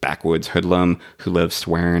was this backwoods hoodlum who lived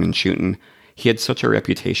swearing and shooting. He had such a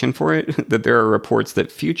reputation for it that there are reports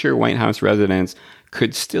that future White House residents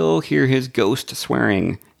could still hear his ghost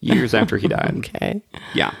swearing years after he died. Okay.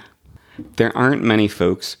 Yeah. There aren't many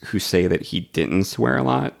folks who say that he didn't swear a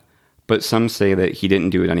lot, but some say that he didn't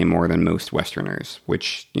do it any more than most Westerners,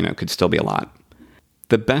 which, you know, could still be a lot.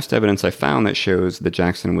 The best evidence I found that shows that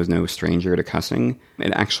Jackson was no stranger to cussing,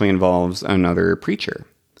 it actually involves another preacher.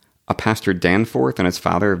 A pastor Danforth and his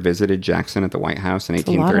father visited Jackson at the White House in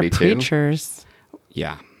 1832. A lot of preachers.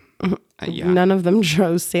 Yeah. None of them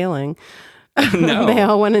chose sailing. No. They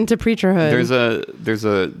all went into preacherhood. There's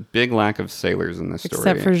a big lack of sailors in this story.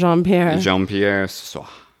 Except for Jean-Pierre. Jean-Pierre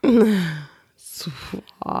Sauve.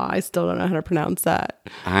 I still don't know how to pronounce that.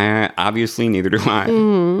 Obviously, neither do I.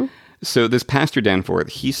 Mm-hmm. So this pastor Danforth,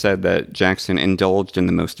 he said that Jackson indulged in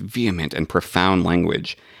the most vehement and profound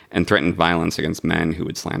language and threatened violence against men who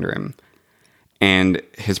would slander him. And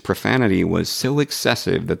his profanity was so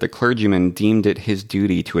excessive that the clergyman deemed it his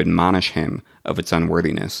duty to admonish him of its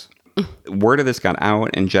unworthiness. Word of this got out,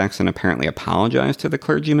 and Jackson apparently apologized to the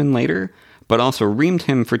clergyman later, but also reamed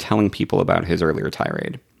him for telling people about his earlier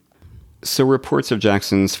tirade. So reports of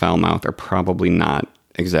Jackson's foul mouth are probably not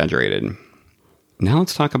exaggerated. Now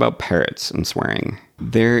let's talk about parrots and swearing.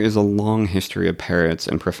 There is a long history of parrots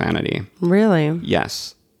and profanity. Really?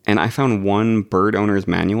 Yes. And I found one bird owner's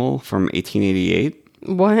manual from 1888.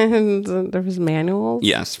 What? There was manuals?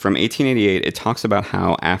 Yes. From 1888, it talks about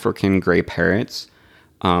how African gray parrots,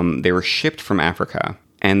 they were shipped from Africa,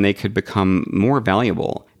 and they could become more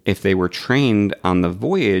valuable if they were trained on the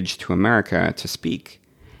voyage to America to speak.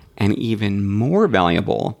 And even more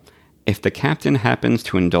valuable if the captain happens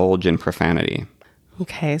to indulge in profanity.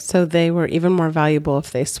 Okay, so they were even more valuable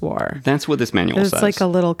if they swore. That's what this manual says. It's like a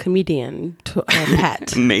little comedian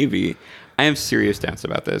pet. Maybe. I have serious doubts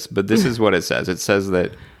about this, but this is what it says. It says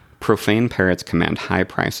that profane parrots command high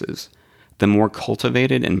prices. The more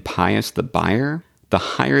cultivated and pious the buyer, the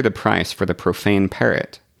higher the price for the profane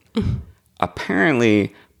parrot.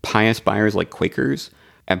 Apparently, pious buyers like Quakers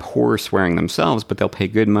abhor swearing themselves, but they'll pay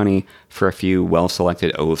good money for a few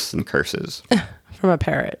well-selected oaths and curses. From a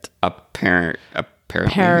parrot. Apparently.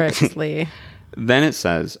 Parrotly. Then it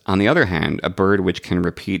says, on the other hand, a bird which can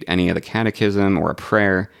repeat any of the catechism or a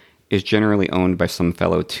prayer is generally owned by some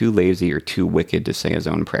fellow too lazy or too wicked to say his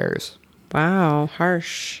own prayers. Wow,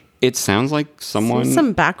 harsh. It sounds like someone...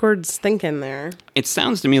 Some backwards thinking there. It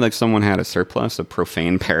sounds to me like someone had a surplus of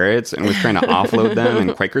profane parrots and was trying to offload them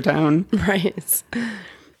in Quakertown. Right.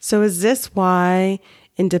 So is this why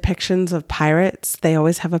in depictions of pirates, they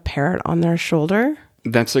always have a parrot on their shoulder?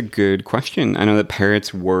 That's a good question. I know that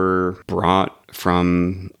parrots were brought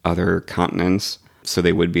from other continents, so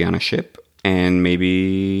they would be on a ship. And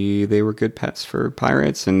maybe they were good pets for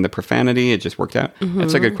pirates, and the profanity, it just worked out. Mm-hmm.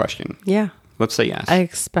 That's a good question. Yeah. Let's say yes. I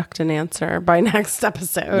expect an answer by next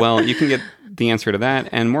episode. Well, you can get the answer to that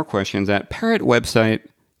and more questions at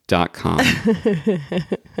parrotwebsite.com.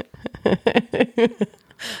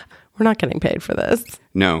 We're not getting paid for this.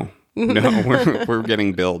 No, we're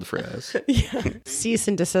getting billed for this. Yeah. Cease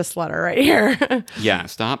and desist letter right here. Yeah,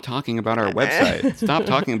 stop talking about our website. Stop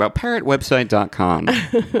talking about parrotwebsite.com.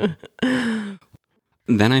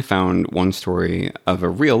 Then I found one story of a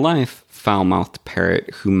real-life foul-mouthed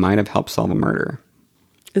parrot who might have helped solve a murder.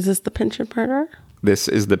 Is this the Pinchot murder? This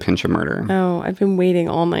is the Pinchot murder. Oh, I've been waiting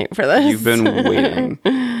all night for this. You've been waiting.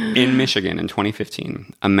 In Michigan in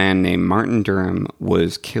 2015, a man named Martin Durham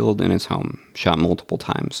was killed in his home, shot multiple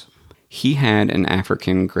times. He had an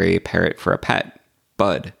African gray parrot for a pet,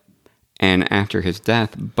 Bud. And after his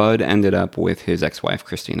death, Bud ended up with his ex-wife,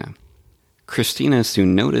 Christina. Christina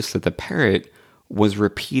soon noticed that the parrot was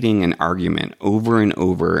repeating an argument over and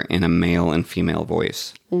over in a male and female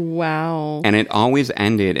voice. Wow. And it always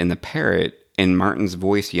ended in the parrot in Martin's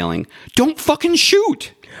voice yelling, "Don't fucking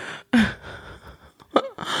shoot!"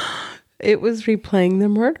 It was replaying the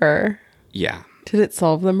murder. Yeah. Did it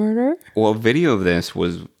solve the murder? Well, video of this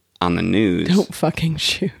was on the news. Don't fucking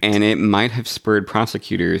shoot. And it might have spurred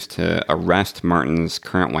prosecutors to arrest Martin's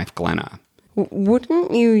current wife, Glenna.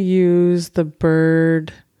 Wouldn't you use the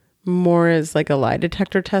bird more as like a lie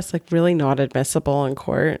detector test, like really not admissible in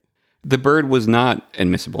court? The bird was not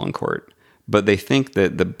admissible in court, but they think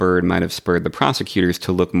that the bird might have spurred the prosecutors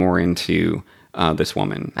to look more into this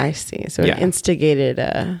woman. I see. So it instigated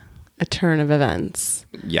a turn of events.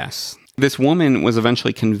 Yes. This woman was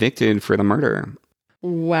eventually convicted for the murder.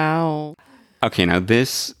 Wow. Okay, now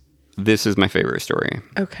this is my favorite story.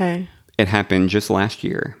 Okay. It happened just last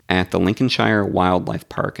year at the Lincolnshire Wildlife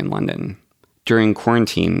Park in London. During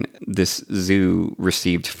quarantine, this zoo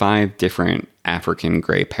received 5 different African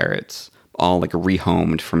gray parrots, all like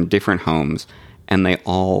rehomed from different homes, and they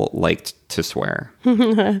all liked to swear.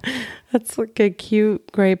 That's like a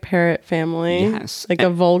cute gray parrot family. Yes. Like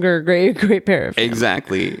a vulgar gray parrot family.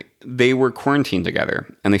 Exactly. They were quarantined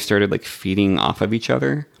together, and they started like feeding off of each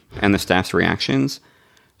other and the staff's reactions.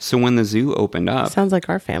 So when the zoo opened up... Sounds like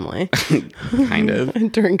our family. Kind of.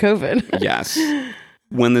 During COVID. Yes.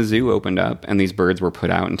 When the zoo opened up and these birds were put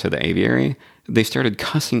out into the aviary, they started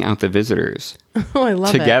cussing out the visitors. Oh, I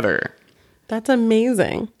love it. Together. That's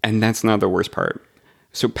amazing. And that's not the worst part.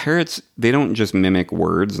 So parrots, they don't just mimic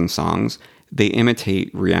words and songs. They imitate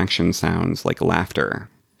reaction sounds like laughter.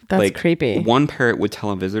 That's like, creepy. One parrot would tell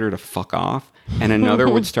a visitor to fuck off, and another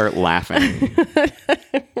would start laughing.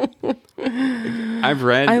 I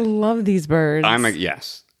love these birds.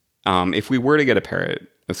 Yes. If we were to get a parrot,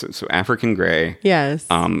 so African gray. Yes.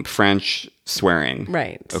 French swearing.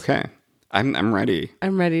 Right. Okay. I'm ready.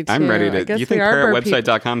 I'm ready to. I'm ready to. Do you think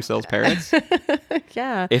parrotwebsite.com sells parrots?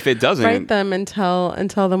 Yeah. If it doesn't, write them and tell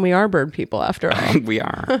them we are bird people after all. We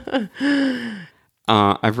are.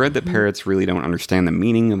 I've read that parrots really don't understand the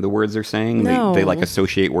meaning of the words they're saying. No. They like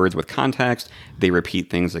associate words with context. They repeat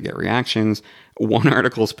things that get reactions. One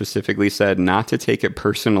article specifically said not to take it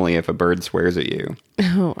personally if a bird swears at you.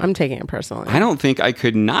 Oh, I'm taking it personally. I don't think I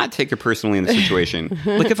could not take it personally in the situation.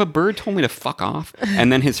 Like if a bird told me to fuck off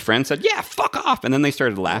and then his friend said, "Yeah, fuck off," and then they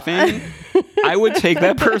started laughing, I would take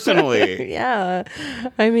that personally. Yeah.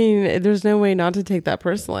 I mean, there's no way not to take that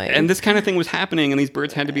personally. And this kind of thing was happening, and these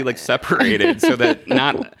birds had to be like separated so that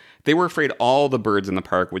they were afraid all the birds in the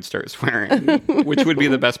park would start swearing, which would be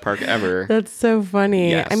the best park ever. That's so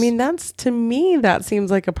funny. Yes. I mean, to me, that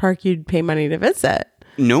seems like a park you'd pay money to visit.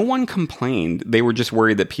 No one complained. They were just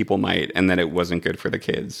worried that people might and that it wasn't good for the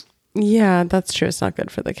kids. Yeah, that's true. It's not good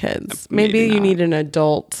for the kids. Maybe you need an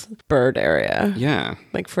adult bird area. Yeah.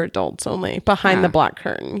 Like for adults only. Behind the black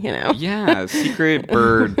curtain, you know? Yeah. Secret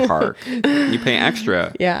bird park. You pay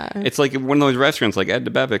extra. Yeah. It's like one of those restaurants like Ed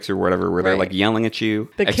DeBevick's or whatever where they're like yelling at you,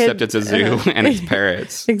 except it's a zoo and it's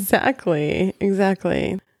parrots. Exactly.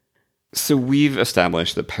 So we've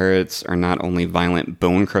established that parrots are not only violent,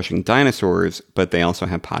 bone-crushing dinosaurs, but they also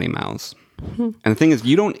have potty mouths. And the thing is,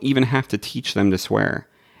 you don't even have to teach them to swear.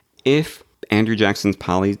 If Andrew Jackson's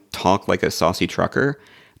Polly talked like a saucy trucker,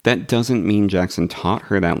 that doesn't mean Jackson taught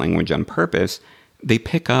her that language on purpose. They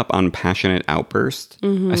pick up on passionate outbursts,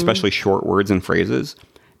 especially short words and phrases.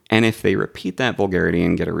 And if they repeat that vulgarity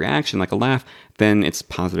and get a reaction like a laugh, then it's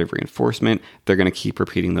positive reinforcement. They're going to keep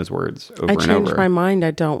repeating those words over and over. I changed my mind.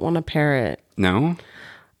 I don't want a parrot. No?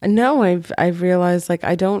 No, I've realized like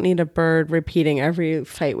I don't need a bird repeating every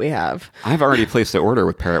fight we have. I've already placed the order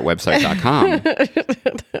with parrotwebsite.com.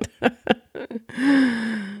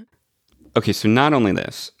 Okay, so not only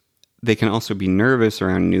this, they can also be nervous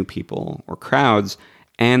around new people or crowds,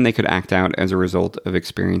 and they could act out as a result of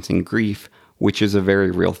experiencing grief which is a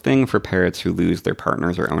very real thing for parrots who lose their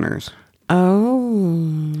partners or owners.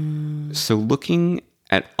 Oh. So looking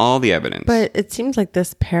at all the evidence. But it seems like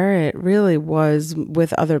this parrot really was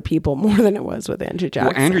with other people more than it was with Andrew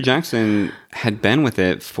Jackson. Well, Andrew Jackson had been with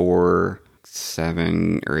it for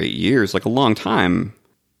 7 or 8 years, like a long time.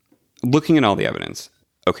 Looking at all the evidence.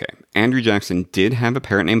 Okay, Andrew Jackson did have a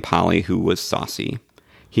parrot named Polly who was saucy.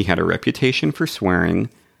 He had a reputation for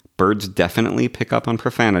swearing. Birds definitely pick up on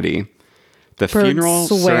profanity. The funeral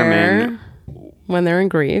sermon, when they're in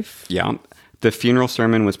grief. Yeah. The funeral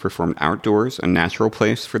sermon was performed outdoors, a natural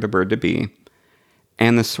place for the bird to be.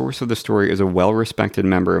 And the source of the story is a well-respected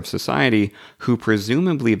member of society who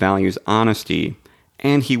presumably values honesty.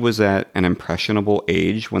 And he was at an impressionable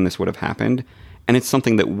age when this would have happened. And it's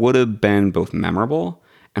something that would have been both memorable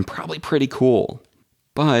and probably pretty cool.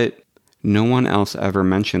 But no one else ever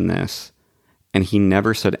mentioned this. And he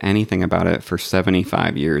never said anything about it for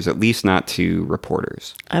 75 years, at least not to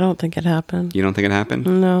reporters. I don't think it happened. You don't think it happened?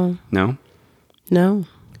 No. No? No.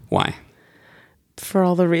 Why? For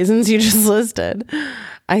all the reasons you just listed.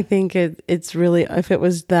 I think it's really, if it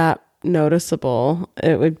was that noticeable,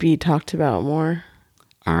 it would be talked about more.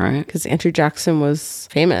 All right. Because Andrew Jackson was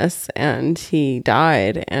famous and he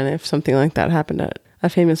died. And if something like that happened at a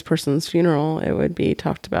famous person's funeral, it would be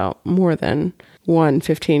talked about more than one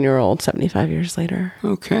 15-year-old 75 years later.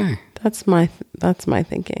 Okay. That's my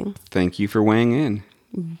thinking. Thank you for weighing in.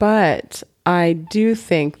 But I do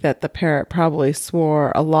think that the parrot probably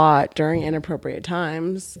swore a lot during inappropriate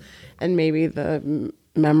times, and maybe the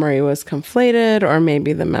memory was conflated, or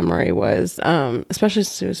maybe the memory was, especially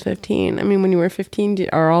since he was 15. I mean, when you were 15,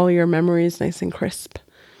 are all your memories nice and crisp?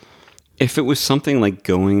 If it was something like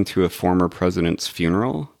going to a former president's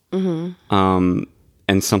funeral,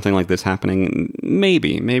 and something like this happening,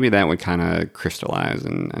 maybe that would kind of crystallize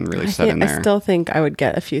and really set in there. I still think I would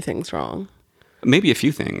get a few things wrong. Maybe a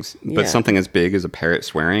few things, but something as big as a parrot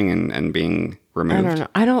swearing and being removed. I don't know.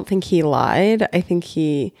 I don't think he lied. I think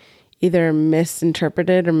he either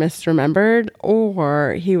misinterpreted or misremembered,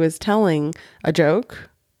 or he was telling a joke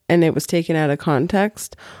and it was taken out of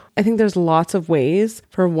context. I think there's lots of ways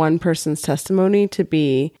for one person's testimony to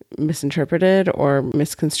be misinterpreted or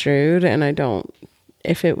misconstrued. And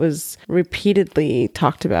if it was repeatedly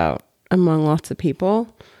talked about among lots of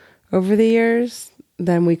people over the years,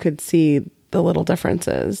 then we could see the little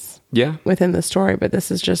differences within the story. But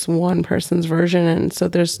this is just one person's version. And so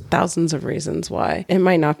there's thousands of reasons why it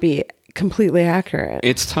might not be completely accurate.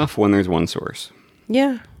 It's tough when there's one source.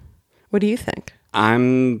 Yeah. What do you think?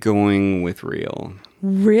 I'm going with real.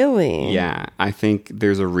 Really? Yeah. I think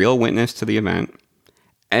there's a real witness to the event.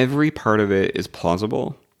 Every part of it is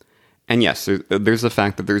plausible. And yes, there's the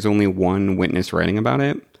fact that there's only one witness writing about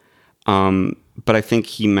it. But I think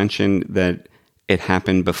he mentioned that it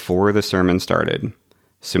happened before the sermon started.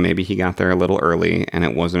 So maybe he got there a little early and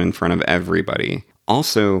it wasn't in front of everybody.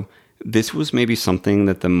 Also, this was maybe something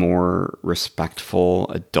that the more respectful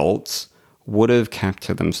adults would have kept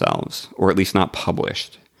to themselves, or at least not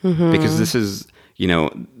published. Mm-hmm. Because this is,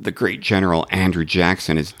 the great General Andrew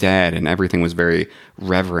Jackson is dead, and everything was very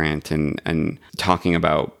reverent and talking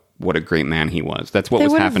about what a great man he was. That's what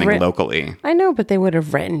was happening locally. I know, but they would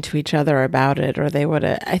have written to each other about it, or they would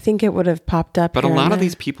have, I think it would have popped up. But a lot of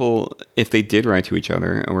these people, if they did write to each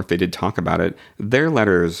other, or if they did talk about it, their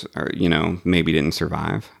letters are, maybe didn't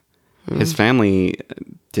survive. His family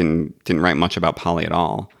didn't write much about Polly at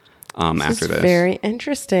all after this. Very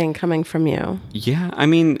interesting coming from you. Yeah, I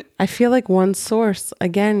mean, I feel like one source,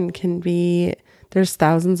 again, can be, there's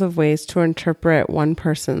thousands of ways to interpret one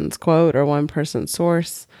person's quote or one person's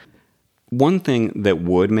source. One thing that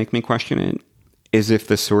would make me question it is if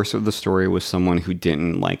the source of the story was someone who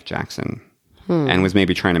didn't like Jackson and was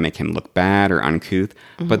maybe trying to make him look bad or uncouth.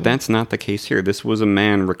 Mm-hmm. But that's not the case here. This was a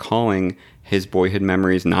man recalling his boyhood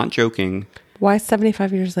memories, not joking. Why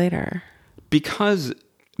 75 years later? Because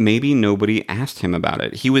maybe nobody asked him about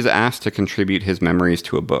it. He was asked to contribute his memories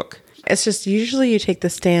to a book. It's just usually you take the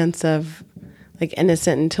stance of like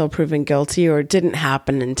innocent until proven guilty, or it didn't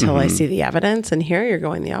happen until I see the evidence. And here you're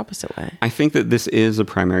going the opposite way. I think that this is a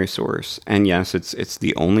primary source. And yes, it's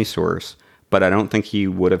the only source, but I don't think he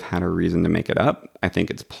would have had a reason to make it up. I think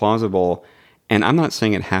it's plausible. And I'm not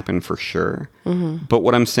saying it happened for sure. Mm-hmm. But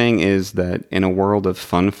what I'm saying is that in a world of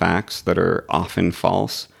fun facts that are often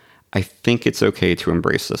false, I think it's okay to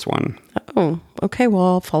embrace this one. Oh, okay. Well,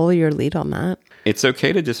 I'll follow your lead on that. It's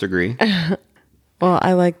okay to disagree. Well,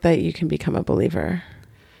 I like that you can become a believer.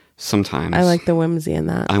 Sometimes. I like the whimsy in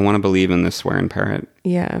that. I want to believe in this swearing parrot.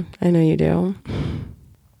 Yeah, I know you do.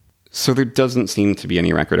 So there doesn't seem to be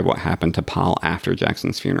any record of what happened to Paul after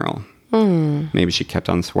Jackson's funeral. Maybe she kept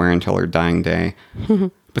on swearing until her dying day.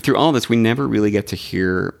 But through all this, we never really get to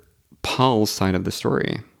hear Paul's side of the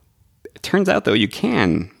story. It turns out, though, you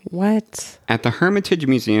can. What? At the Hermitage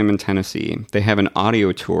Museum in Tennessee, they have an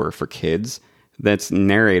audio tour for kids that's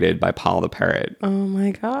narrated by Paul the Parrot. Oh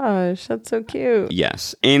my gosh, that's so cute.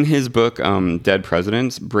 Yes. In his book, Dead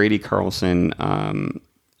Presidents, Brady Carlson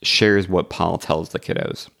shares what Paul tells the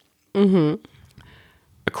kiddos.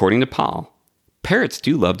 According to Paul, parrots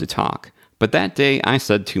do love to talk, but that day I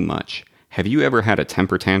said too much. Have you ever had a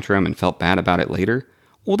temper tantrum and felt bad about it later?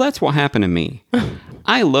 Well, that's what happened to me.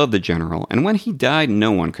 I love the general, and when he died,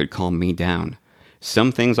 no one could calm me down.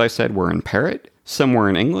 Some things I said were in parrot, some were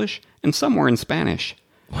in English, and some were in Spanish.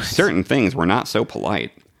 Certain things were not so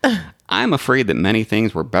polite. I'm afraid that many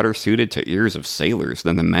things were better suited to ears of sailors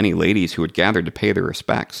than the many ladies who had gathered to pay their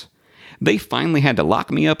respects. They finally had to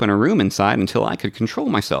lock me up in a room inside until I could control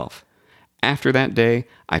myself. After that day,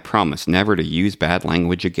 I promised never to use bad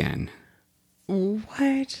language again.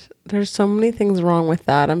 What? There's so many things wrong with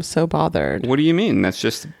that. I'm so bothered. What do you mean?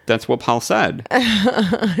 That's what Paul said.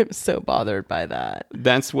 I'm so bothered by that.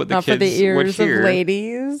 That's what the Not kids for the ears would hear. of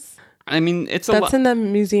ladies. I mean, it's a That's in the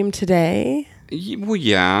museum today. Well,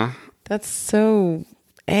 yeah. That's so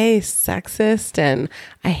sexist, and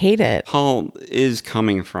I hate it. Paul is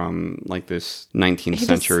coming from like this 19th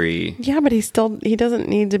century. Yeah, but he doesn't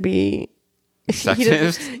need to be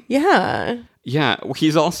sexist. Yeah. Yeah, well,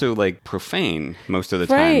 he's also like profane most of the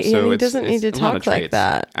right, time. So he doesn't need to talk like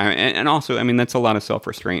that. And also, I mean, that's a lot of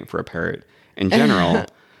self-restraint for a parrot in general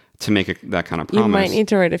to make that kind of promise. You might need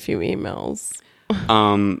to write a few emails.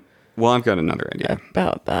 Well, I've got another idea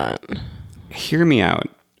about that. Hear me out,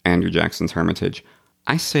 Andrew Jackson's Hermitage.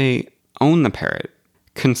 I say own the parrot.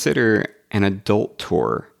 Consider an adult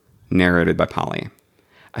tour narrated by Polly.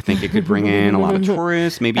 I think it could bring in a lot of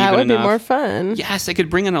tourists, maybe that even would enough. be more fun. Yes, it could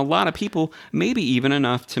bring in a lot of people, maybe even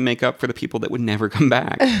enough to make up for the people that would never come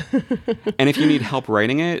back. And if you need help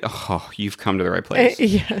writing it, you've come to the right place.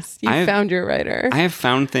 Yes, you found your writer. I have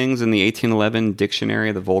found things in the 1811 dictionary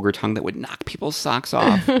of the vulgar tongue that would knock people's socks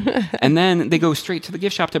off. And then they go straight to the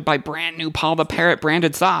gift shop to buy brand new Paul the Parrot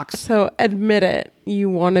branded socks. So admit it. You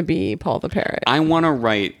want to be Paul the Parrot. I want to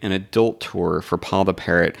write an adult tour for Paul the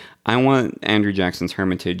Parrot. I want Andrew Jackson's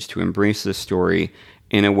Hermitage to embrace this story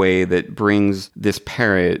in a way that brings this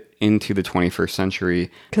parrot into the 21st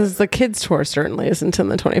century. Because the kids' tour certainly isn't in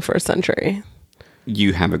the 21st century.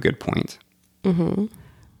 You have a good point. Mm-hmm.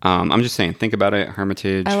 I'm just saying, think about it,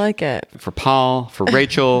 Hermitage. I like it. For Paul, for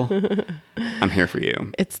Rachel, I'm here for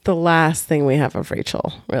you. It's the last thing we have of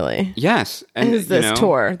Rachel, really. Yes. And is this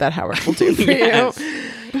tour that Howard will do for yes.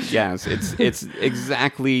 you. Yes, it's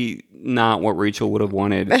exactly not what Rachel would have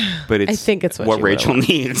wanted, but I think it's what Rachel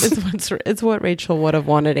needs. It's what Rachel would have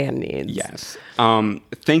wanted and needs. Yes.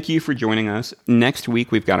 Thank you for joining us. Next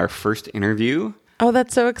week, we've got our first interview. Oh,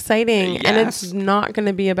 that's so exciting. Yes. And it's not going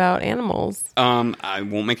to be about animals. I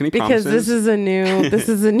won't make any promises. Because this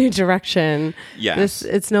is a new direction. Yes.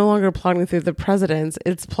 It's no longer plotting through the presidents,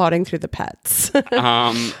 it's plotting through the pets.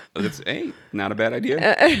 That's not a bad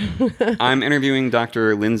idea. I'm interviewing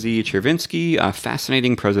Dr. Lindsay Chervinsky, a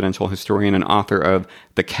fascinating presidential historian and author of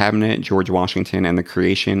The Cabinet, George Washington, and the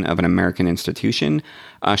Creation of an American Institution.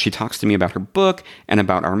 She talks to me about her book and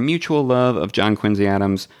about our mutual love of John Quincy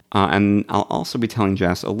Adams. And I'll also be telling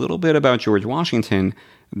Jess a little bit about George Washington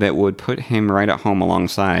that would put him right at home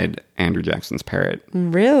alongside Andrew Jackson's parrot.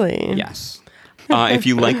 Really? Yes. If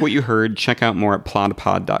you like what you heard, check out more at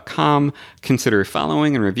plodpod.com. Consider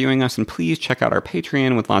following and reviewing us, and please check out our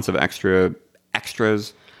Patreon with lots of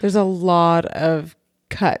extras. There's a lot of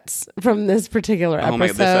cuts from this particular episode. Oh my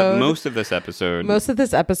God, most of this episode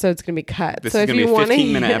is going to be cut. This is going to be a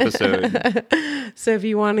 15-minute episode. So if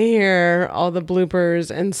you want to hear all the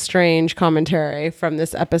bloopers and strange commentary from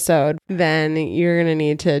this episode, then you're going to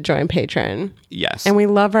need to join Patreon. Yes. And we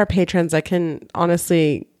love our patrons. I can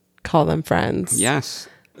honestly call them friends. Yes.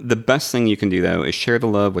 The best thing you can do, though, is share the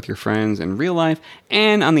love with your friends in real life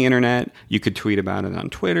and on the internet. You could tweet about it on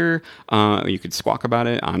Twitter. You could squawk about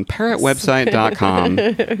it on parrotwebsite.com.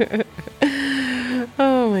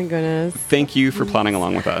 Oh, my goodness. Thank you for plodding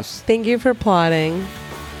along with us. Thank you for plodding.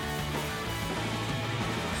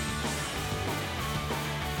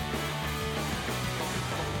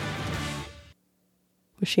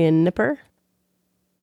 Was she a nipper?